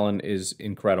Diggs and Allen is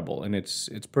incredible, and it's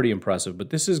pretty impressive. But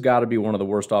this has got to be one of the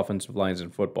worst offensive lines in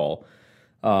football.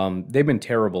 They've been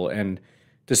terrible, and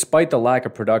despite the lack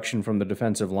of production from the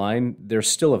defensive line, they're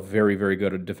still a very, very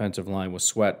good defensive line with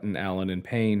Sweat and Allen and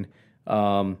Payne,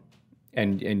 and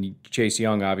Chase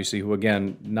Young, obviously, who,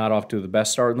 again, not off to the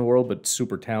best start in the world, but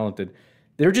super talented.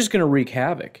 They're just going to wreak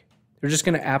havoc. They're just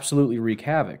going to absolutely wreak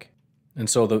havoc. And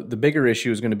so the bigger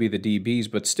issue is going to be the DBs,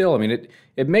 but still, I mean,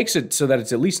 it makes it so that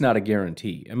it's at least not a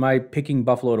guarantee. Am I picking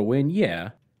Buffalo to win? Yeah.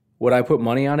 Would I put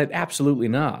money on it? Absolutely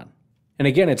not. And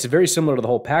again, it's very similar to the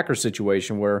whole Packers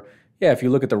situation where, yeah, if you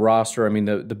look at the roster, I mean,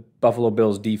 the Buffalo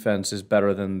Bills defense is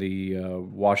better than the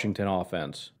Washington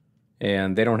offense.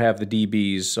 And they don't have the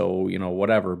DBs, so,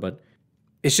 whatever. But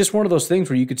it's just one of those things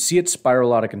where you could see it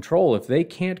spiral out of control. If they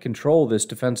can't control this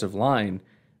defensive line,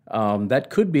 that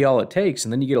could be all it takes.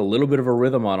 And then you get a little bit of a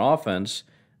rhythm on offense,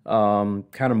 kind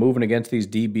of moving against these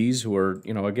DBs who are,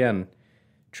 again,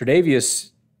 Tre'Davious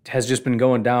has just been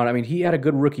going down. I mean, he had a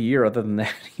good rookie year. Other than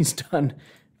that, he's done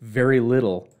very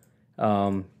little.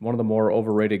 One of the more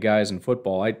overrated guys in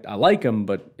football. I like him,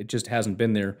 but it just hasn't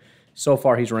been there. So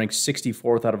far, he's ranked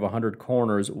 64th out of 100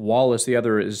 corners. Wallace, the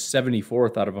other, is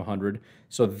 74th out of 100.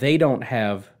 So they don't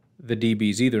have the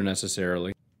DBs either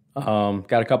necessarily.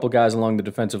 Got a couple guys along the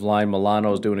defensive line.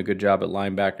 Milano's doing a good job at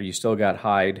linebacker. You still got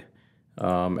Hyde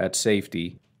at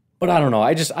safety. But I don't know.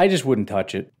 I just wouldn't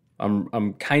touch it.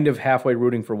 I'm kind of halfway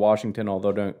rooting for Washington,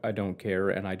 although I don't care,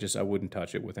 and I wouldn't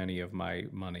touch it with any of my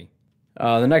money.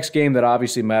 The next game that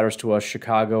obviously matters to us,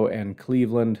 Chicago and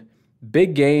Cleveland.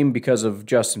 Big game because of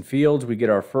Justin Fields. We get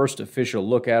our first official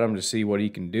look at him to see what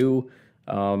he can do.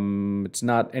 It's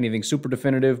not anything super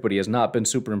definitive, but he has not been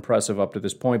super impressive up to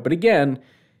this point. But again,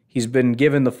 he's been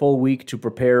given the full week to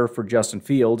prepare for Justin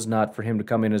Fields, not for him to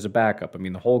come in as a backup. I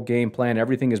mean, the whole game plan,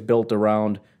 everything is built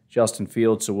around Justin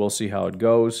Fields, so we'll see how it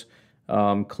goes.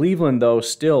 Cleveland, though,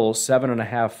 still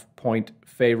 7.5-point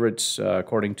favorites,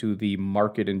 according to the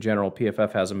market in general.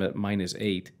 PFF has them at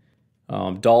 -8.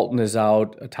 Dalton is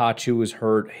out. Atachu is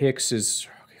hurt. Hicks is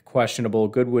questionable.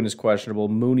 Goodwin is questionable.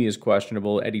 Mooney is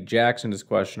questionable. Eddie Jackson is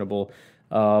questionable.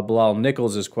 Bilal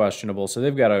Nichols is questionable. So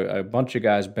they've got a bunch of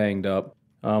guys banged up.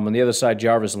 On the other side,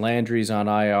 Jarvis Landry's on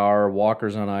IR.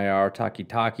 Walker's on IR.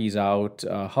 Taki's out.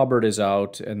 Hubbard is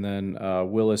out. And then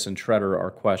Willis and Treader are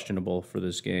questionable for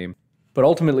this game. But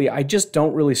ultimately, I just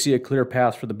don't really see a clear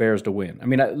path for the Bears to win. I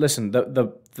mean, listen,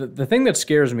 the thing that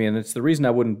scares me, and it's the reason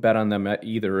I wouldn't bet on them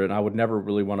either, and I would never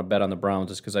really want to bet on the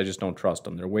Browns, is because I just don't trust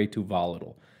them. They're way too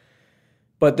volatile.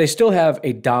 But they still have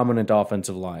a dominant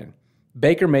offensive line.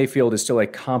 Baker Mayfield is still a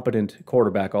competent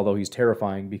quarterback, although he's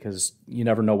terrifying because you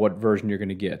never know what version you're going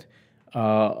to get.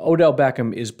 Odell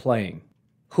Beckham is playing.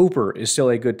 Hooper is still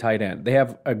a good tight end. They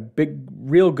have a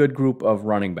real good group of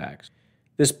running backs.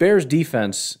 This Bears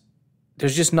defense,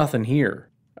 there's just nothing here.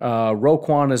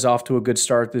 Roquan is off to a good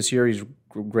start this year. He's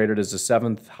graded as the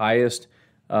 7th highest.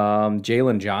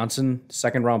 Jalen Johnson,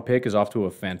 second-round pick, is off to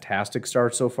a fantastic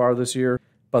start so far this year.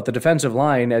 But the defensive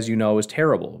line, as you know, is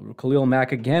terrible. Khalil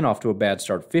Mack again off to a bad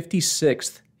start.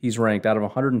 56th he's ranked out of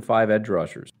 105 edge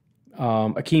rushers.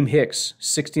 Akeem Hicks,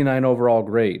 69 overall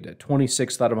grade,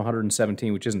 26th out of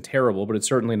 117, which isn't terrible, but it's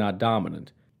certainly not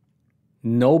dominant.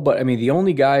 The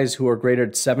only guys who are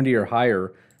graded 70 or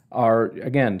higher are,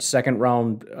 again,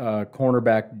 second-round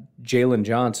cornerback Jalen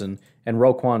Johnson and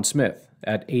Roquan Smith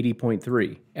at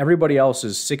 80.3. Everybody else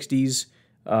is 60s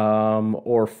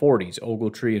or 40s,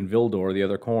 Ogletree and Vildor, the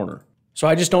other corner. So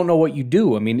I just don't know what you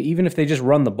do. I mean, even if they just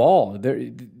run the ball,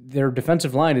 their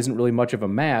defensive line isn't really much of a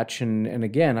match. And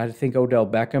again, I think Odell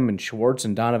Beckham and Schwartz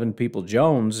and Donovan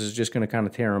Peoples-Jones is just going to kind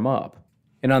of tear them up.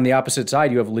 And on the opposite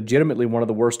side, you have legitimately one of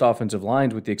the worst offensive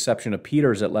lines, with the exception of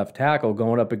Peters at left tackle,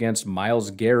 going up against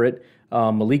Myles Garrett.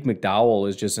 Malik McDowell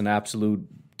is just an absolute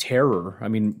terror. I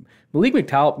mean, Malik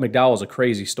McDowell is a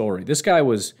crazy story. This guy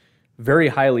was very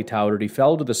highly touted. He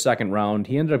fell to the second round.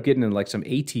 He ended up getting in like some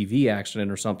ATV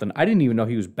accident or something. I didn't even know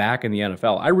he was back in the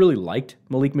NFL. I really liked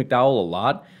Malik McDowell a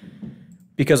lot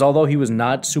because although he was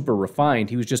not super refined,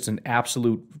 he was just an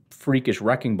absolute freakish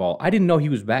wrecking ball. I didn't know he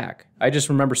was back. I just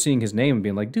remember seeing his name and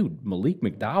being like, dude, Malik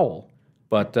McDowell.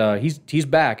 But he's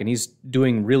back and he's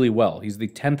doing really well. He's the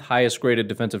 10th highest graded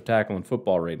defensive tackle in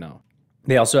football right now.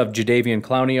 They also have Jadeveon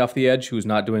Clowney off the edge, who's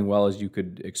not doing well as you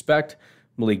could expect.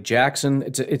 Malik Jackson.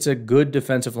 It's a good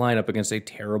defensive lineup against a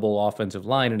terrible offensive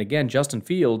line. And again, Justin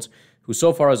Fields, who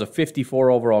so far has a 54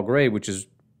 overall grade, which is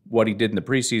what he did in the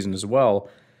preseason as well,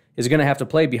 is going to have to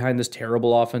play behind this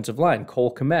terrible offensive line.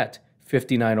 Cole Kmet,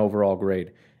 59 overall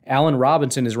grade. Allen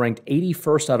Robinson is ranked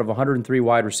 81st out of 103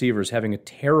 wide receivers, having a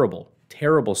terrible,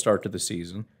 terrible start to the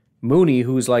season. Mooney,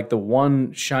 who's like the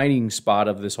one shining spot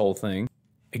of this whole thing,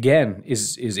 again,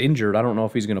 is injured. I don't know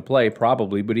if he's going to play,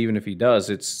 probably, but even if he does,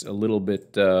 it's a little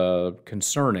bit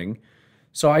concerning.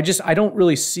 So I don't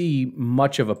really see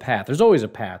much of a path. There's always a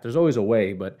path. There's always a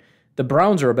way, but the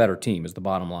Browns are a better team is the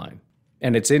bottom line.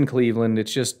 And it's in Cleveland.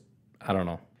 It's just, I don't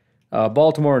know.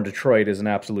 Baltimore and Detroit is an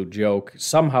absolute joke.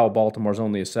 Somehow Baltimore's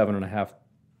only a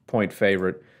 7.5-point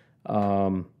favorite. I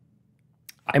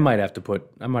might have to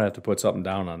put something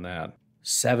down on that.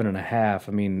 7.5.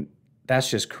 I mean, that's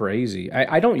just crazy.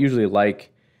 I don't usually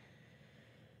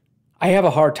I have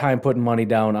a hard time putting money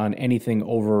down on anything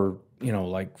over,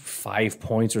 like 5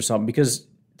 points or something because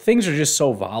things are just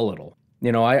so volatile.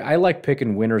 I like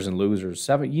picking winners and losers.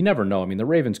 7, you never know. I mean, the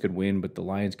Ravens could win, but the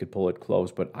Lions could pull it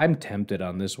close. But I'm tempted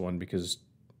on this one because,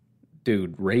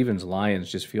 dude,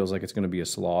 Ravens-Lions just feels like it's going to be a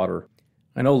slaughter.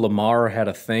 I know Lamar had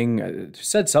a thing,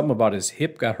 said something about his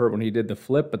hip got hurt when he did the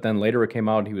flip, but then later it came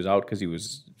out he was out because he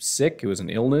was sick. It was an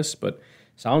illness, but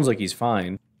sounds like he's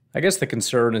fine. I guess the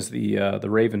concern is the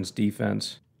Ravens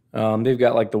defense. They've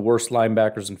got like the worst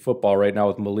linebackers in football right now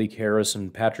with Malik Harris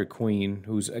and Patrick Queen,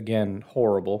 who's, again,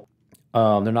 horrible.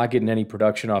 They're not getting any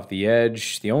production off the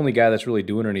edge. The only guy that's really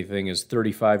doing anything is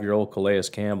 35-year-old Calais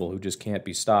Campbell, who just can't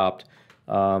be stopped.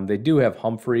 They do have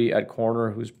Humphrey at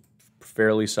corner, who's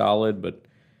fairly solid, but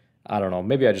I don't know.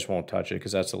 Maybe I just won't touch it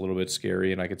because that's a little bit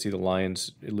scary, and I could see the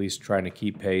Lions at least trying to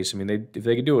keep pace. I mean, if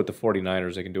they could do it with the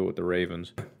 49ers, they can do it with the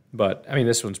Ravens. But, I mean,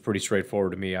 this one's pretty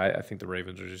straightforward to me. I think the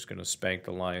Ravens are just going to spank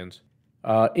the Lions.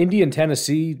 Indy and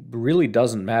Tennessee really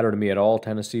doesn't matter to me at all.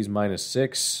 Tennessee's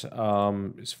 -6.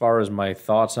 As far as my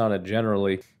thoughts on it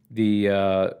generally,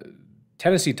 the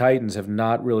Tennessee Titans have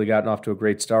not really gotten off to a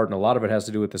great start, and a lot of it has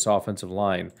to do with this offensive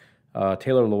line.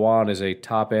 Taylor Lewan is a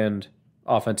top-end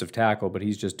offensive tackle, but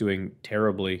he's just doing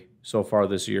terribly so far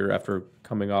this year after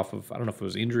coming off of, I don't know if it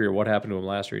was injury or what happened to him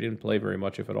last year. He didn't play very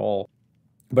much, if at all.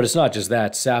 But it's not just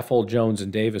that. Saffold, Jones,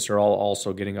 and Davis are all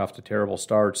also getting off to terrible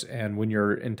starts. And when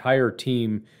your entire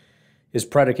team is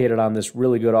predicated on this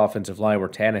really good offensive line where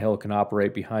Tannehill can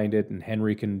operate behind it and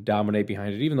Henry can dominate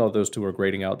behind it, even though those two are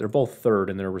grading out, they're both third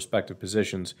in their respective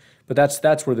positions. But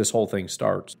that's where this whole thing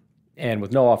starts. And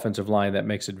with no offensive line, that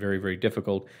makes it very, very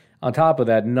difficult. On top of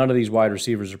that, none of these wide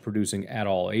receivers are producing at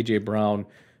all. A.J. Brown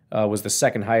was the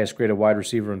second highest graded wide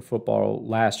receiver in football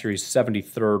last year. He's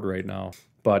 73rd right now.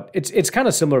 But it's kind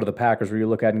of similar to the Packers where you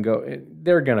look at it and go,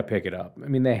 they're going to pick it up. I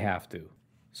mean, they have to.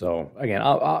 So, again,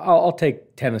 I'll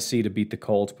take Tennessee to beat the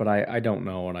Colts, but I don't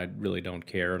know, and I really don't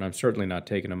care. And I'm certainly not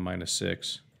taking them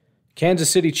 -6. Kansas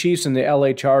City Chiefs and the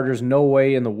L.A. Chargers, no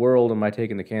way in the world am I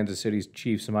taking the Kansas City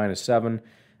Chiefs -7.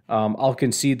 I'll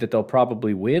concede that they'll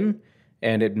probably win,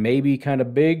 and it may be kind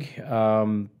of big,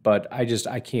 but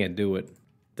I can't do it.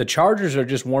 The Chargers are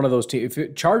just one of those teams.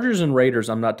 Chargers and Raiders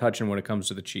I'm not touching when it comes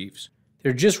to the Chiefs.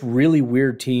 They're just really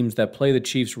weird teams that play the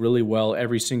Chiefs really well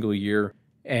every single year,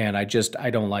 and I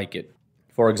don't like it.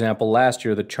 For example, last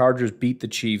year the Chargers beat the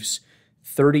Chiefs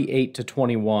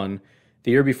 38-21,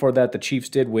 The year before that, the Chiefs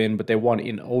did win, but they won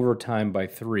in overtime by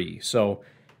 3. So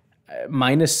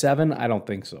 -7, I don't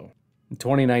think so. In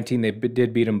 2019, they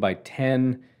did beat them by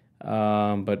 10,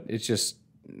 but it's just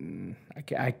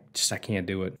I can't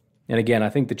do it. And again, I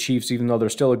think the Chiefs, even though they're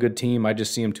still a good team, I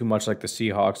just see them too much like the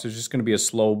Seahawks. There's just going to be a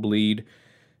slow bleed,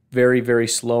 very, very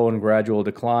slow and gradual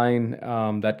decline.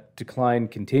 That decline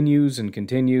continues and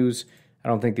continues. I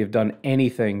don't think they've done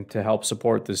anything to help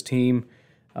support this team.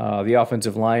 The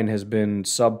offensive line has been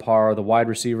subpar. The wide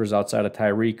receivers outside of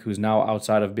Tyreek, who's now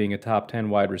outside of being a top 10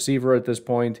 wide receiver at this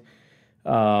point,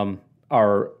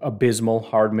 are abysmal.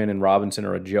 Hardman and Robinson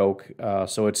are a joke.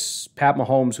 So it's Pat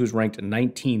Mahomes, who's ranked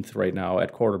 19th right now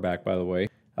at quarterback, by the way.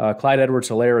 Clyde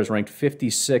Edwards-Helaire is ranked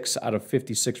 56 out of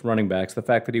 56 running backs. The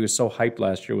fact that he was so hyped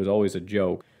last year was always a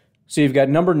joke. So you've got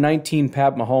number 19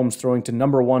 Pat Mahomes throwing to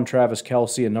number 1 Travis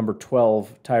Kelce and number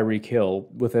 12 Tyreek Hill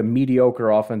with a mediocre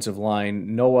offensive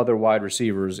line, no other wide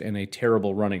receivers, and a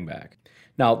terrible running back.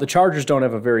 Now, the Chargers don't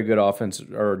have a very good offense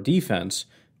or defense,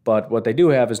 but what they do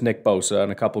have is Nick Bosa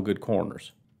and a couple good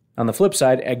corners. On the flip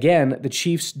side, again, the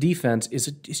Chiefs' defense it's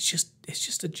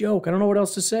just a joke. I don't know what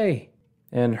else to say.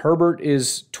 And Herbert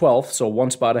is 12th, so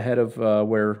one spot ahead of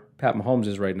where Pat Mahomes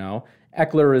is right now.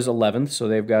 Eckler is 11th, so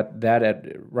they've got that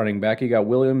at running back. You got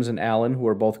Williams and Allen, who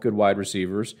are both good wide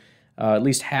receivers. At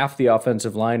least half the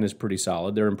offensive line is pretty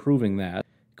solid. They're improving that.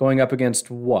 Going up against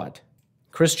what?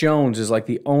 Chris Jones is like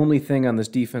the only thing on this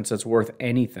defense that's worth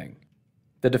anything.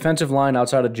 The defensive line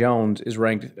outside of Jones is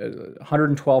ranked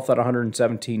 112th out of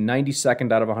 117,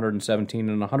 92nd out of 117,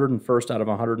 and 101st out of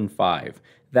 105.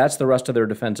 That's the rest of their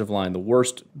defensive line, the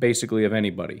worst basically of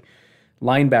anybody.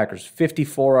 Linebackers,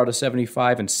 54 out of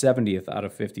 75 and 70th out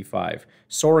of 55.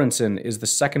 Sorensen is the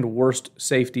second worst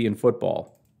safety in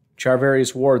football.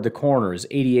 Charvarius Ward, the corner, is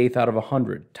 88th out of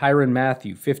 100. Tyrann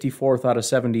Mathieu, 54th out of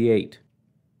 78.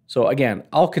 So again,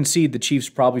 I'll concede the Chiefs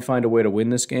probably find a way to win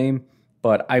this game,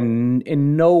 but I'm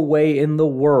in no way in the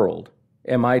world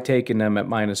am I taking them at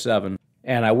 -7,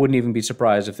 and I wouldn't even be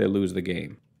surprised if they lose the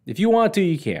game. If you want to,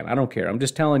 you can. I don't care. I'm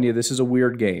just telling you, this is a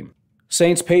weird game.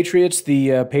 Saints-Patriots,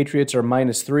 the Patriots are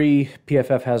 -3.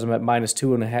 PFF has them at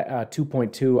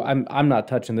 -2.2. I'm not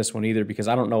touching this one either because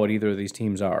I don't know what either of these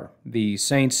teams are. The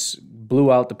Saints blew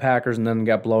out the Packers and then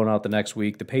got blown out the next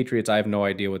week. The Patriots, I have no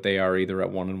idea what they are either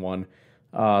at 1-1.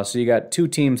 So you got two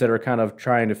teams that are kind of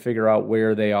trying to figure out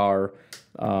where they are,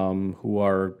 who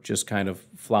are just kind of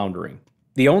floundering.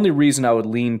 The only reason I would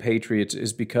lean Patriots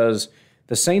is because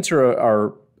the Saints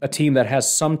are a team that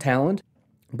has some talent,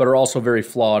 but are also very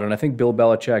flawed. And I think Bill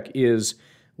Belichick is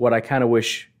what I kind of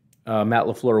wish Matt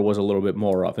LaFleur was a little bit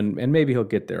more of. And maybe he'll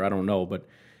get there. I don't know. But,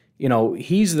 you know,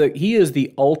 he is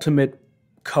the ultimate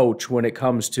coach when it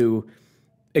comes to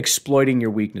exploiting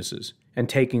your weaknesses and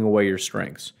taking away your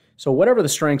strengths. So whatever the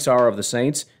strengths are of the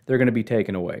Saints, they're going to be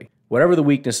taken away. Whatever the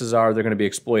weaknesses are, they're going to be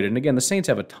exploited. And again, the Saints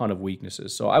have a ton of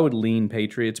weaknesses. So I would lean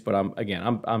Patriots, but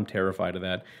I'm terrified of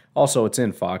that. Also, it's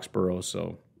in Foxborough,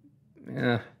 so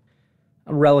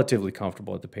I'm relatively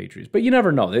comfortable at the Patriots. But you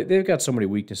never know. They've got so many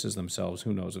weaknesses themselves.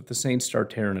 Who knows? If the Saints start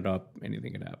tearing it up,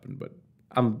 anything can happen. But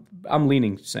I'm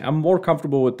leaning. I'm more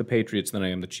comfortable with the Patriots than I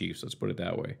am the Chiefs. Let's put it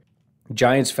that way.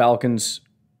 Giants, Falcons.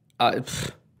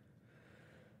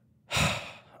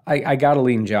 I gotta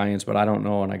lean Giants, but I don't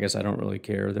know, and I guess I don't really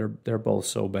care. They're both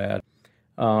so bad.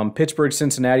 Pittsburgh,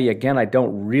 Cincinnati. Again, I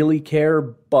don't really care,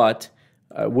 but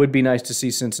it would be nice to see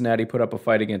Cincinnati put up a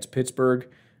fight against Pittsburgh.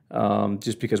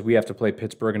 Just because we have to play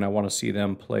Pittsburgh and I want to see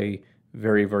them play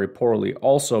very, very poorly.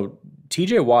 Also,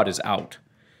 TJ Watt is out.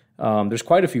 There's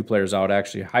quite a few players out,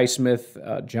 actually.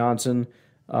 Highsmith, Johnson,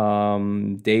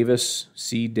 Davis,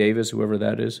 Davis, whoever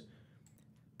that is.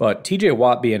 But TJ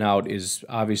Watt being out is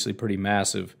obviously pretty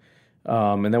massive.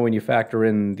 And then when you factor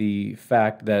in the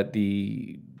fact that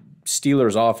the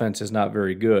Steelers' offense is not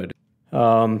very good,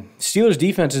 Steelers'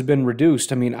 defense has been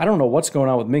reduced. I mean, I don't know what's going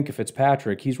on with Minkah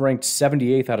Fitzpatrick. He's ranked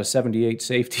 78th out of 78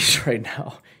 safeties right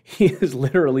now. He is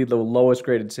literally the lowest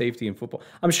graded safety in football.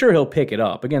 I'm sure he'll pick it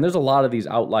up. Again, there's a lot of these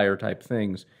outlier type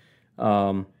things.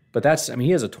 But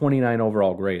he has a 29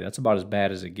 overall grade. That's about as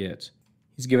bad as it gets.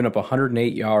 He's given up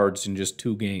 108 yards in just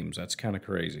 2 games. That's kind of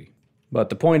crazy. But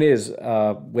the point is,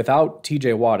 without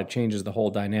TJ Watt, it changes the whole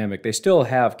dynamic. They still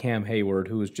have Cam Hayward,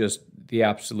 who is just the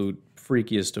absolute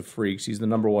freakiest of freaks. He's the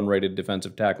number 1 rated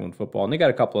defensive tackle in football. And they got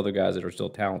a couple other guys that are still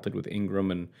talented with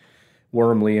Ingram and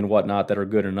Wormley and whatnot that are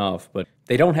good enough. But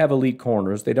they don't have elite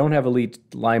corners. They don't have elite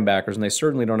linebackers. And they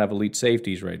certainly don't have elite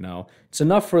safeties right now. It's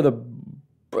enough for the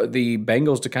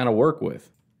Bengals to kind of work with.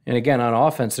 And again, on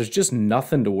offense, there's just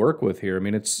nothing to work with here. I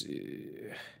mean, it's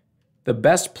the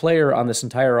best player on this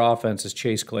entire offense is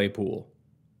Chase Claypool.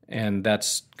 and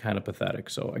that's kind of pathetic.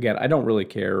 So again, I don't really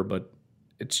care, but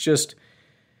it's just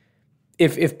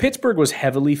if Pittsburgh was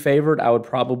heavily favored, I would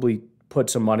probably put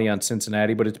some money on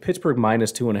Cincinnati, but it's Pittsburgh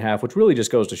minus 2.5, which really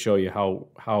just goes to show you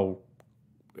how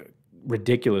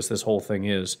ridiculous this whole thing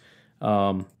is.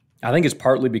 I think it's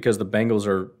partly because the Bengals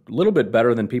are a little bit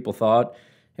better than people thought,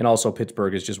 and also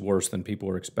Pittsburgh is just worse than people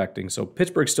were expecting. So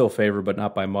Pittsburgh's still favored, but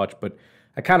not by much. But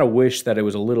I kind of wish that it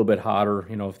was a little bit hotter.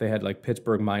 You know, if they had like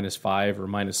Pittsburgh -5 or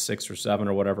 -6 or 7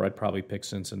 or whatever, I'd probably pick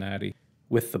Cincinnati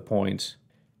with the points.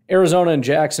 Arizona and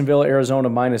Jacksonville, Arizona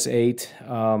 -8.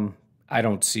 I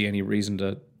don't see any reason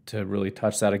to really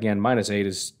touch that. Again, -8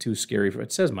 is too scary.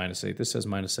 It says -8. This says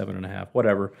 -7.5.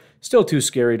 Whatever. Still too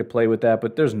scary to play with that,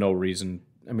 but there's no reason.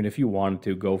 I mean, if you wanted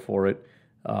to, go for it.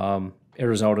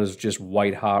 Arizona is just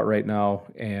white hot right now,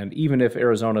 and even if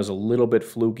Arizona is a little bit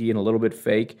fluky and a little bit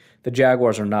fake, the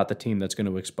Jaguars are not the team that's going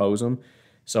to expose them.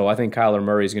 So I think Kyler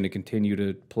Murray is going to continue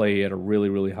to play at a really,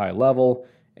 really high level,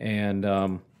 and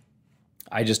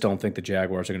I just don't think the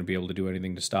Jaguars are going to be able to do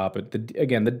anything to stop it.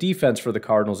 The defense for the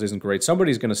Cardinals isn't great.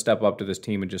 Somebody's going to step up to this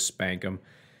team and just spank them,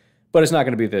 but it's not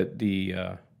going to be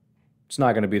it's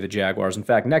not going to be the Jaguars. In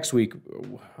fact, next week,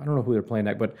 I don't know who they're playing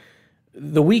next, but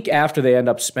the week after they end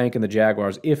up spanking the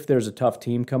Jaguars, if there's a tough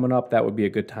team coming up, that would be a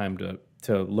good time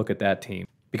to look at that team,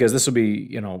 because this will be,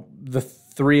 the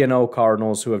 3-0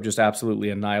 Cardinals who have just absolutely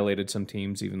annihilated some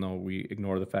teams, even though we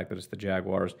ignore the fact that it's the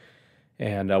Jaguars.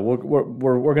 And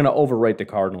we're going to overrate the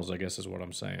Cardinals, I guess is what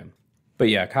I'm saying. But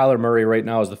yeah, Kyler Murray right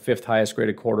now is the 5th highest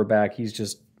graded quarterback. He's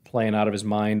just playing out of his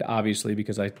mind, obviously,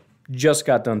 because I just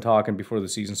got done talking before the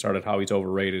season started how he's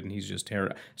overrated, and he's just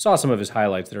terrible. Saw some of his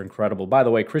highlights that are incredible. By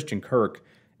the way, Christian Kirk,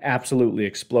 absolutely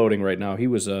exploding right now. He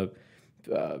was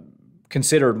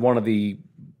considered one of the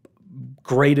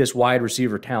greatest wide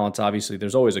receiver talents. Obviously,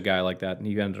 there's always a guy like that, and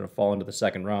he ended up falling to the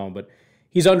second round, but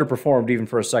he's underperformed even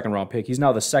for a second-round pick. He's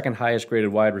now the 2nd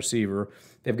highest-graded wide receiver.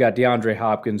 They've got DeAndre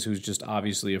Hopkins, who's just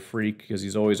obviously a freak because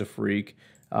he's always a freak.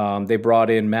 They brought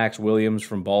in Max Williams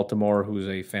from Baltimore, who's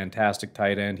a fantastic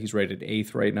tight end. He's rated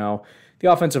 8th right now.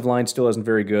 The offensive line still isn't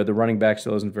very good. The running back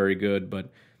still isn't very good, but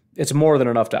it's more than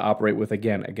enough to operate with,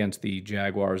 again, against the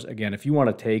Jaguars. Again, if you want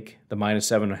to take the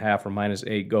 -7.5 or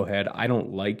 -8, go ahead. I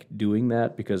don't like doing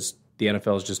that because the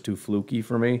NFL is just too fluky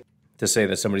for me to say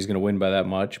that somebody's going to win by that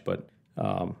much, but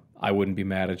I wouldn't be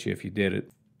mad at you if you did it.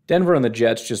 Denver and the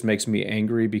Jets just makes me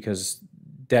angry because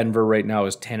Denver right now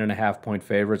is 10.5-point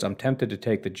favorites. I'm tempted to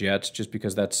take the Jets just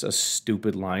because that's a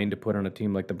stupid line to put on a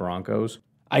team like the Broncos.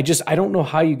 I don't know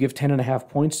how you give 10.5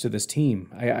 points to this team.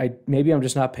 Maybe I'm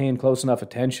just not paying close enough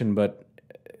attention, but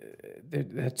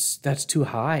that's too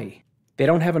high. They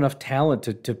don't have enough talent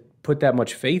to put that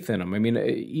much faith in them. I mean,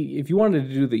 if you wanted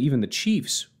to do even the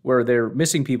Chiefs, where they're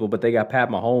missing people, but they got Pat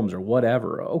Mahomes or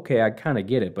whatever, okay, I kind of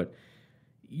get it, but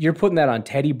you're putting that on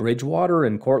Teddy Bridgewater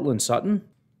and Cortland Sutton?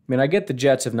 I mean, I get the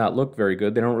Jets have not looked very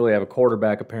good. They don't really have a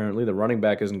quarterback, apparently. The running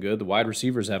back isn't good. The wide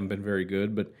receivers haven't been very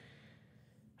good, but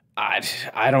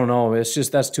I don't know. It's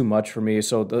just that's too much for me.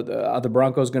 So the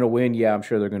Broncos going to win? Yeah, I'm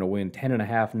sure they're going to win.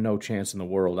 10.5, no chance in the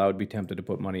world. I would be tempted to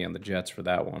put money on the Jets for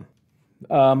that one.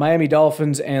 Miami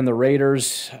Dolphins and the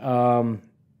Raiders.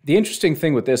 The interesting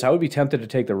thing with this, I would be tempted to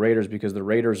take the Raiders because the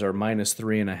Raiders are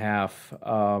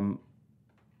 -3.5.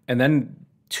 And then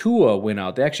Tua went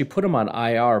out. They actually put him on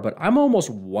IR, but I'm almost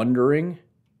wondering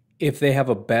if they have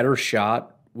a better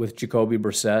shot with Jacoby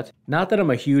Brissett. Not that I'm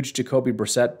a huge Jacoby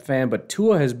Brissett fan, but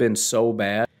Tua has been so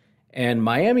bad. And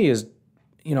Miami is,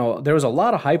 there was a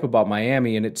lot of hype about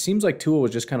Miami, and it seems like Tua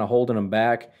was just kind of holding them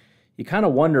back. You kind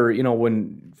of wonder,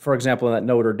 when, for example, in that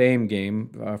Notre Dame game,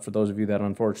 for those of you that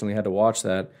unfortunately had to watch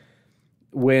that,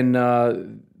 when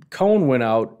Cohn went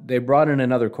out, they brought in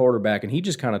another quarterback, and he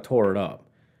just kind of tore it up.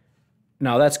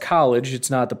 Now, that's college.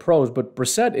 It's not the pros, but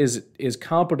Brissett is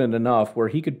competent enough where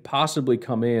he could possibly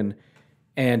come in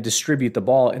and distribute the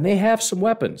ball, and they have some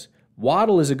weapons.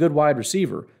 Waddle is a good wide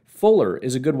receiver. Fuller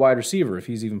is a good wide receiver if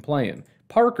he's even playing.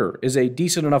 Parker is a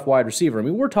decent enough wide receiver. I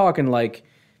mean, we're talking like,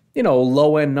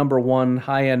 low-end number 1,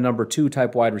 high-end number 2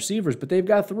 type wide receivers, but they've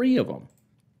got 3 of them.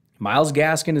 Myles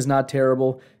Gaskin is not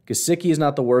terrible. Gesicki is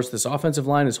not the worst. This offensive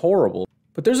line is horrible,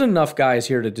 but there's enough guys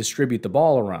here to distribute the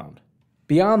ball around.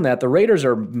 Beyond that, the Raiders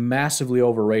are massively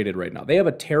overrated right now. They have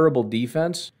a terrible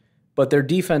defense, but their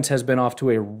defense has been off to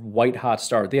a white-hot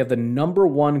start. They have the number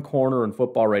 1 corner in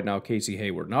football right now, Casey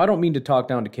Hayward. Now, I don't mean to talk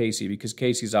down to Casey because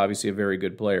Casey's obviously a very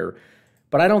good player,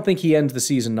 but I don't think he ends the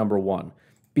season number 1.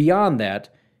 Beyond that,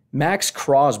 Max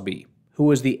Crosby, who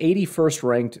was the 81st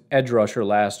ranked edge rusher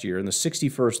last year and the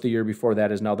 61st the year before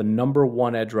that, is now the number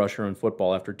 1 edge rusher in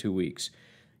football after 2 weeks.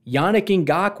 Yannick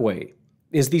Ngakoue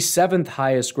is the 7th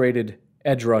highest graded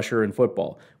edge rusher in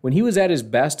football. When he was at his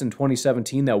best in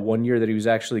 2017, that 1 year that he was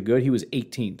actually good, he was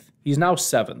 18th. He's now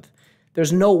 7th.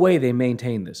 There's no way they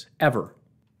maintain this, ever.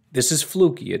 This is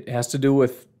fluky. It has to do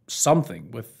with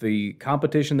something, with the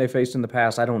competition they faced in the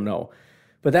past. I don't know.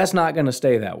 But that's not going to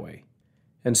stay that way.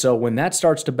 And so when that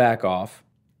starts to back off,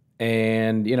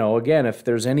 and, again, if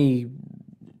there's any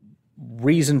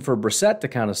reason for Brissett to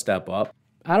kind of step up,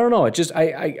 I don't know. It just,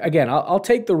 I'll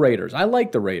take the Raiders. I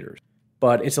like the Raiders,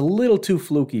 but it's a little too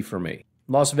fluky for me.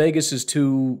 Las Vegas is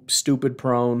too stupid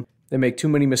prone. They make too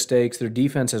many mistakes. Their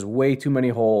defense has way too many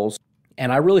holes.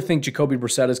 And I really think Jacoby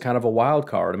Brissett is kind of a wild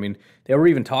card. I mean, they were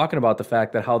even talking about the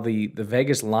fact that how the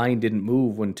Vegas line didn't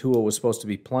move when Tua was supposed to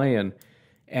be playing,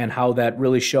 and how that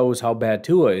really shows how bad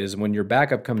Tua is when your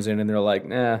backup comes in and they're like,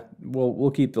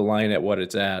 we'll keep the line at what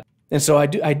it's at. And so I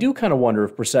do kind of wonder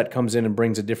if Brissett comes in and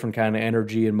brings a different kind of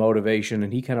energy and motivation,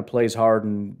 and he kind of plays hard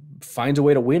and finds a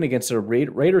way to win against a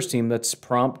Raiders team that's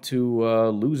prompt to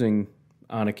losing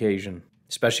on occasion,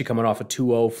 especially coming off a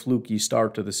 2-0 fluky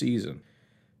start to the season.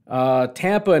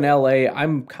 Tampa and LA,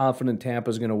 I'm confident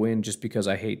Tampa's going to win just because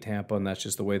I hate Tampa, and that's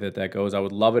just the way that goes. I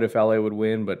would love it if LA would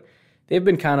win, but they've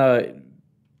been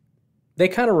they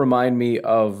kind of remind me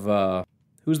of,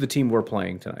 who's the team we're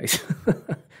playing tonight?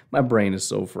 My brain is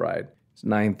so fried. It's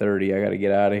 9:30. I got to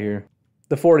get out of here.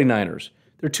 The 49ers.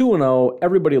 They're 2-0.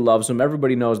 Everybody loves them.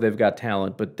 Everybody knows they've got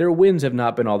talent, but their wins have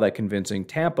not been all that convincing.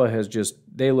 Tampa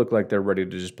they look like they're ready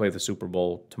to just play the Super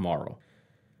Bowl tomorrow.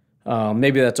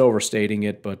 Maybe that's overstating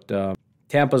it, but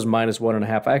Tampa's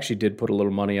 -1.5. I actually did put a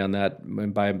little money on that.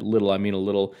 And by little, I mean a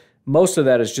little. Most of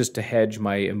that is just to hedge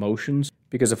my emotions,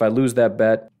 because if I lose that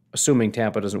bet, assuming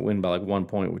Tampa doesn't win by like 1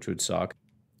 point, which would suck,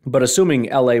 but assuming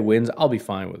LA wins, I'll be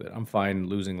fine with it. I'm fine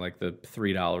losing like the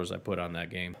 $3 I put on that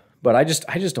game. But I just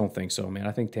don't think so, man.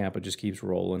 I think Tampa just keeps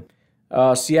rolling.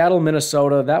 Seattle,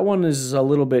 Minnesota, that one is a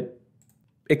little bit,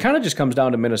 it kind of just comes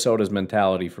down to Minnesota's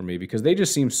mentality for me, because they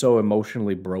just seem so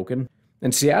emotionally broken.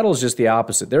 And Seattle's just the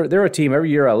opposite. They're a team,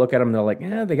 every year I look at them and they're like,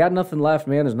 they got nothing left,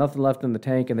 man. There's nothing left in the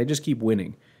tank, and they just keep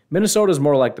winning. Minnesota's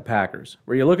more like the Packers,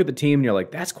 where you look at the team and you're like,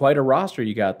 that's quite a roster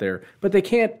you got there, but they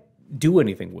can't do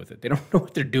anything with it. They don't know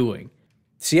what they're doing.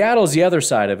 Seattle's the other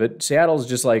side of it. Seattle's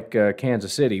just like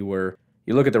Kansas City, where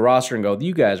you look at the roster and go,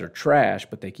 you guys are trash,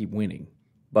 but they keep winning.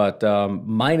 But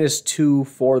 -2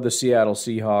 for the Seattle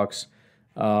Seahawks.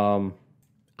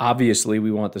 Obviously,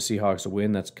 we want the Seahawks to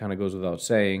win. That kind of goes without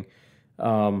saying.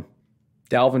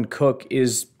 Dalvin Cook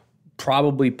is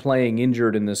probably playing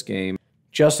injured in this game.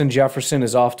 Justin Jefferson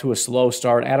is off to a slow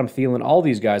start. Adam Thielen, all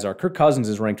these guys are. Kirk Cousins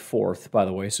is ranked 4th, by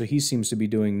the way, so he seems to be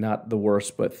doing not the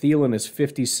worst. But Thielen is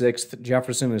 56th.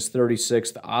 Jefferson is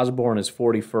 36th. Osborne is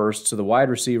 41st. So the wide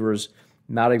receivers,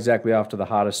 not exactly off to the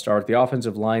hottest start. The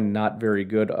offensive line, not very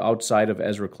good outside of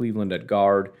Ezra Cleveland at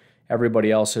guard.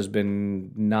 Everybody else has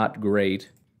been not great.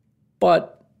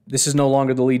 But this is no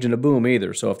longer the Legion of Boom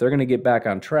either. So if they're going to get back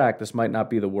on track, this might not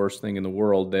be the worst thing in the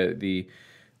world. The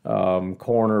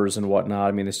corners and whatnot.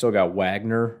 I mean, they still got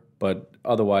Wagner, but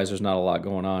otherwise there's not a lot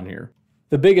going on here.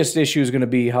 The biggest issue is going to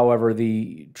be, however,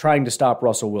 the trying to stop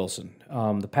Russell Wilson.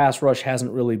 The pass rush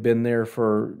hasn't really been there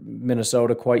for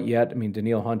Minnesota quite yet. I mean,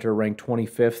 Danielle Hunter ranked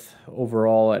 25th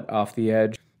overall at off the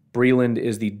edge. Breland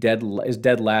is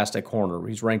dead last at corner.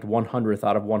 He's ranked 100th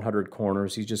out of 100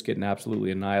 corners. He's just getting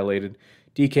absolutely annihilated.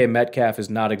 DK Metcalf is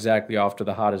not exactly off to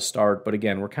the hottest start, but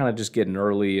again, we're kind of just getting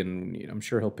early, and I'm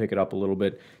sure he'll pick it up a little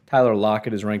bit. Tyler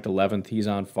Lockett is ranked 11th. He's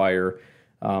on fire.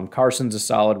 Carson's a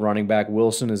solid running back.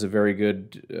 Wilson is a very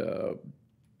good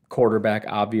quarterback,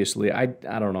 obviously. I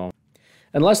don't know.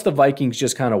 Unless the Vikings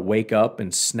just kind of wake up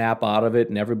and snap out of it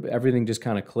and everything just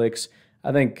kind of clicks,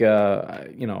 I think,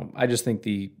 I just think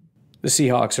the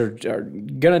Seahawks are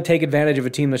going to take advantage of a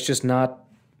team that's just not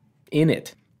in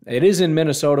it. It is in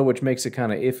Minnesota, which makes it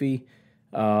kind of iffy.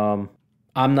 I'm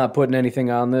not putting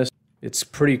anything on this. It's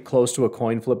pretty close to a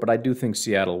coin flip, but I do think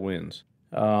Seattle wins.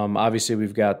 Obviously,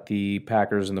 we've got the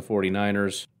Packers and the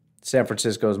 49ers. San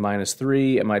Francisco's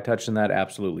 -3. Am I touching that?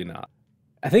 Absolutely not.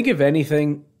 I think, if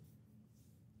anything,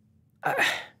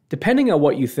 depending on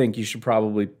what you think, you should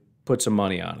probably put some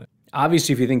money on it.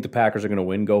 Obviously, if you think the Packers are going to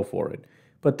win, go for it.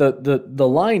 But the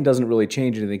line doesn't really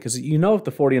change anything, because if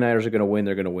the 49ers are going to win,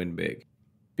 they're going to win big.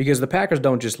 Because the Packers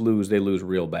don't just lose, they lose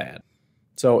real bad.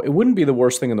 So it wouldn't be the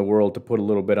worst thing in the world to put a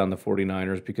little bit on the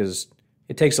 49ers, because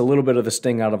it takes a little bit of the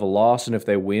sting out of a loss, and if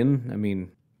they win, I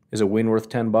mean, is a win worth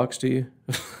 $10 to you?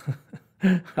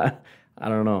 I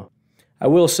don't know. I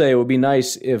will say it would be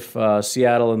nice if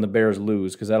Seattle and the Bears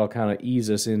lose, because that'll kind of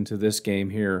ease us into this game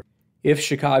here. If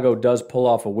Chicago does pull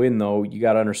off a win, though, you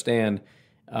got to understand,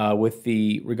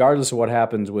 Regardless of what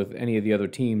happens with any of the other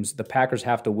teams, the Packers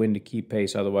have to win to keep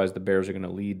pace. Otherwise, the Bears are going to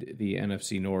lead the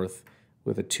NFC North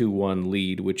with a 2-1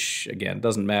 lead, which, again,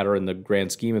 doesn't matter in the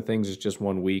grand scheme of things. It's just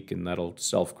 1 week, and that'll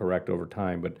self-correct over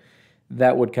time. But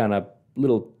that would kind of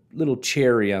little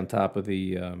cherry on top of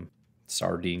the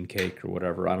sardine cake or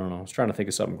whatever. I don't know. I was trying to think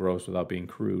of something gross without being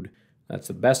crude. That's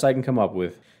the best I can come up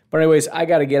with. But anyways, I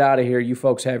got to get out of here. You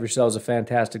folks have yourselves a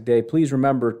fantastic day. Please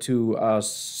remember to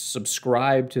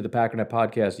subscribe to the Packernet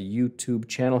Podcast YouTube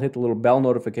channel. Hit the little bell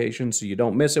notification so you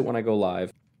don't miss it when I go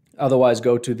live. Otherwise,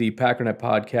 go to the Packernet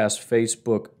Podcast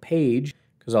Facebook page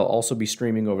because I'll also be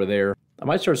streaming over there. I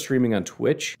might start streaming on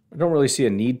Twitch. I don't really see a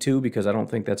need to because I don't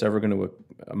think that's ever going to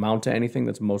amount to anything.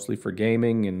 That's mostly for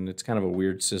gaming, and it's kind of a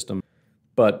weird system.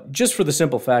 But just for the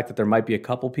simple fact that there might be a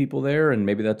couple people there, and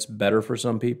maybe that's better for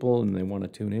some people, and they want to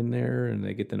tune in there, and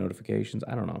they get the notifications.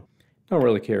 I don't know. Don't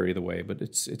really care either way, but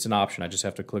it's an option. I just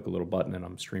have to click a little button, and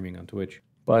I'm streaming on Twitch.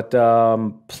 But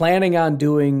planning on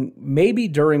doing, maybe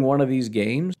during one of these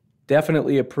games,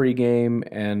 definitely a pregame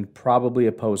and probably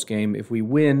a postgame. If we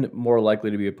win, more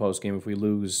likely to be a postgame. If we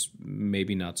lose,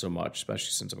 maybe not so much,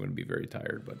 especially since I'm going to be very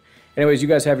tired. But anyways, you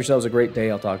guys have yourselves a great day.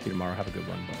 I'll talk to you tomorrow. Have a good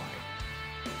one. Bye.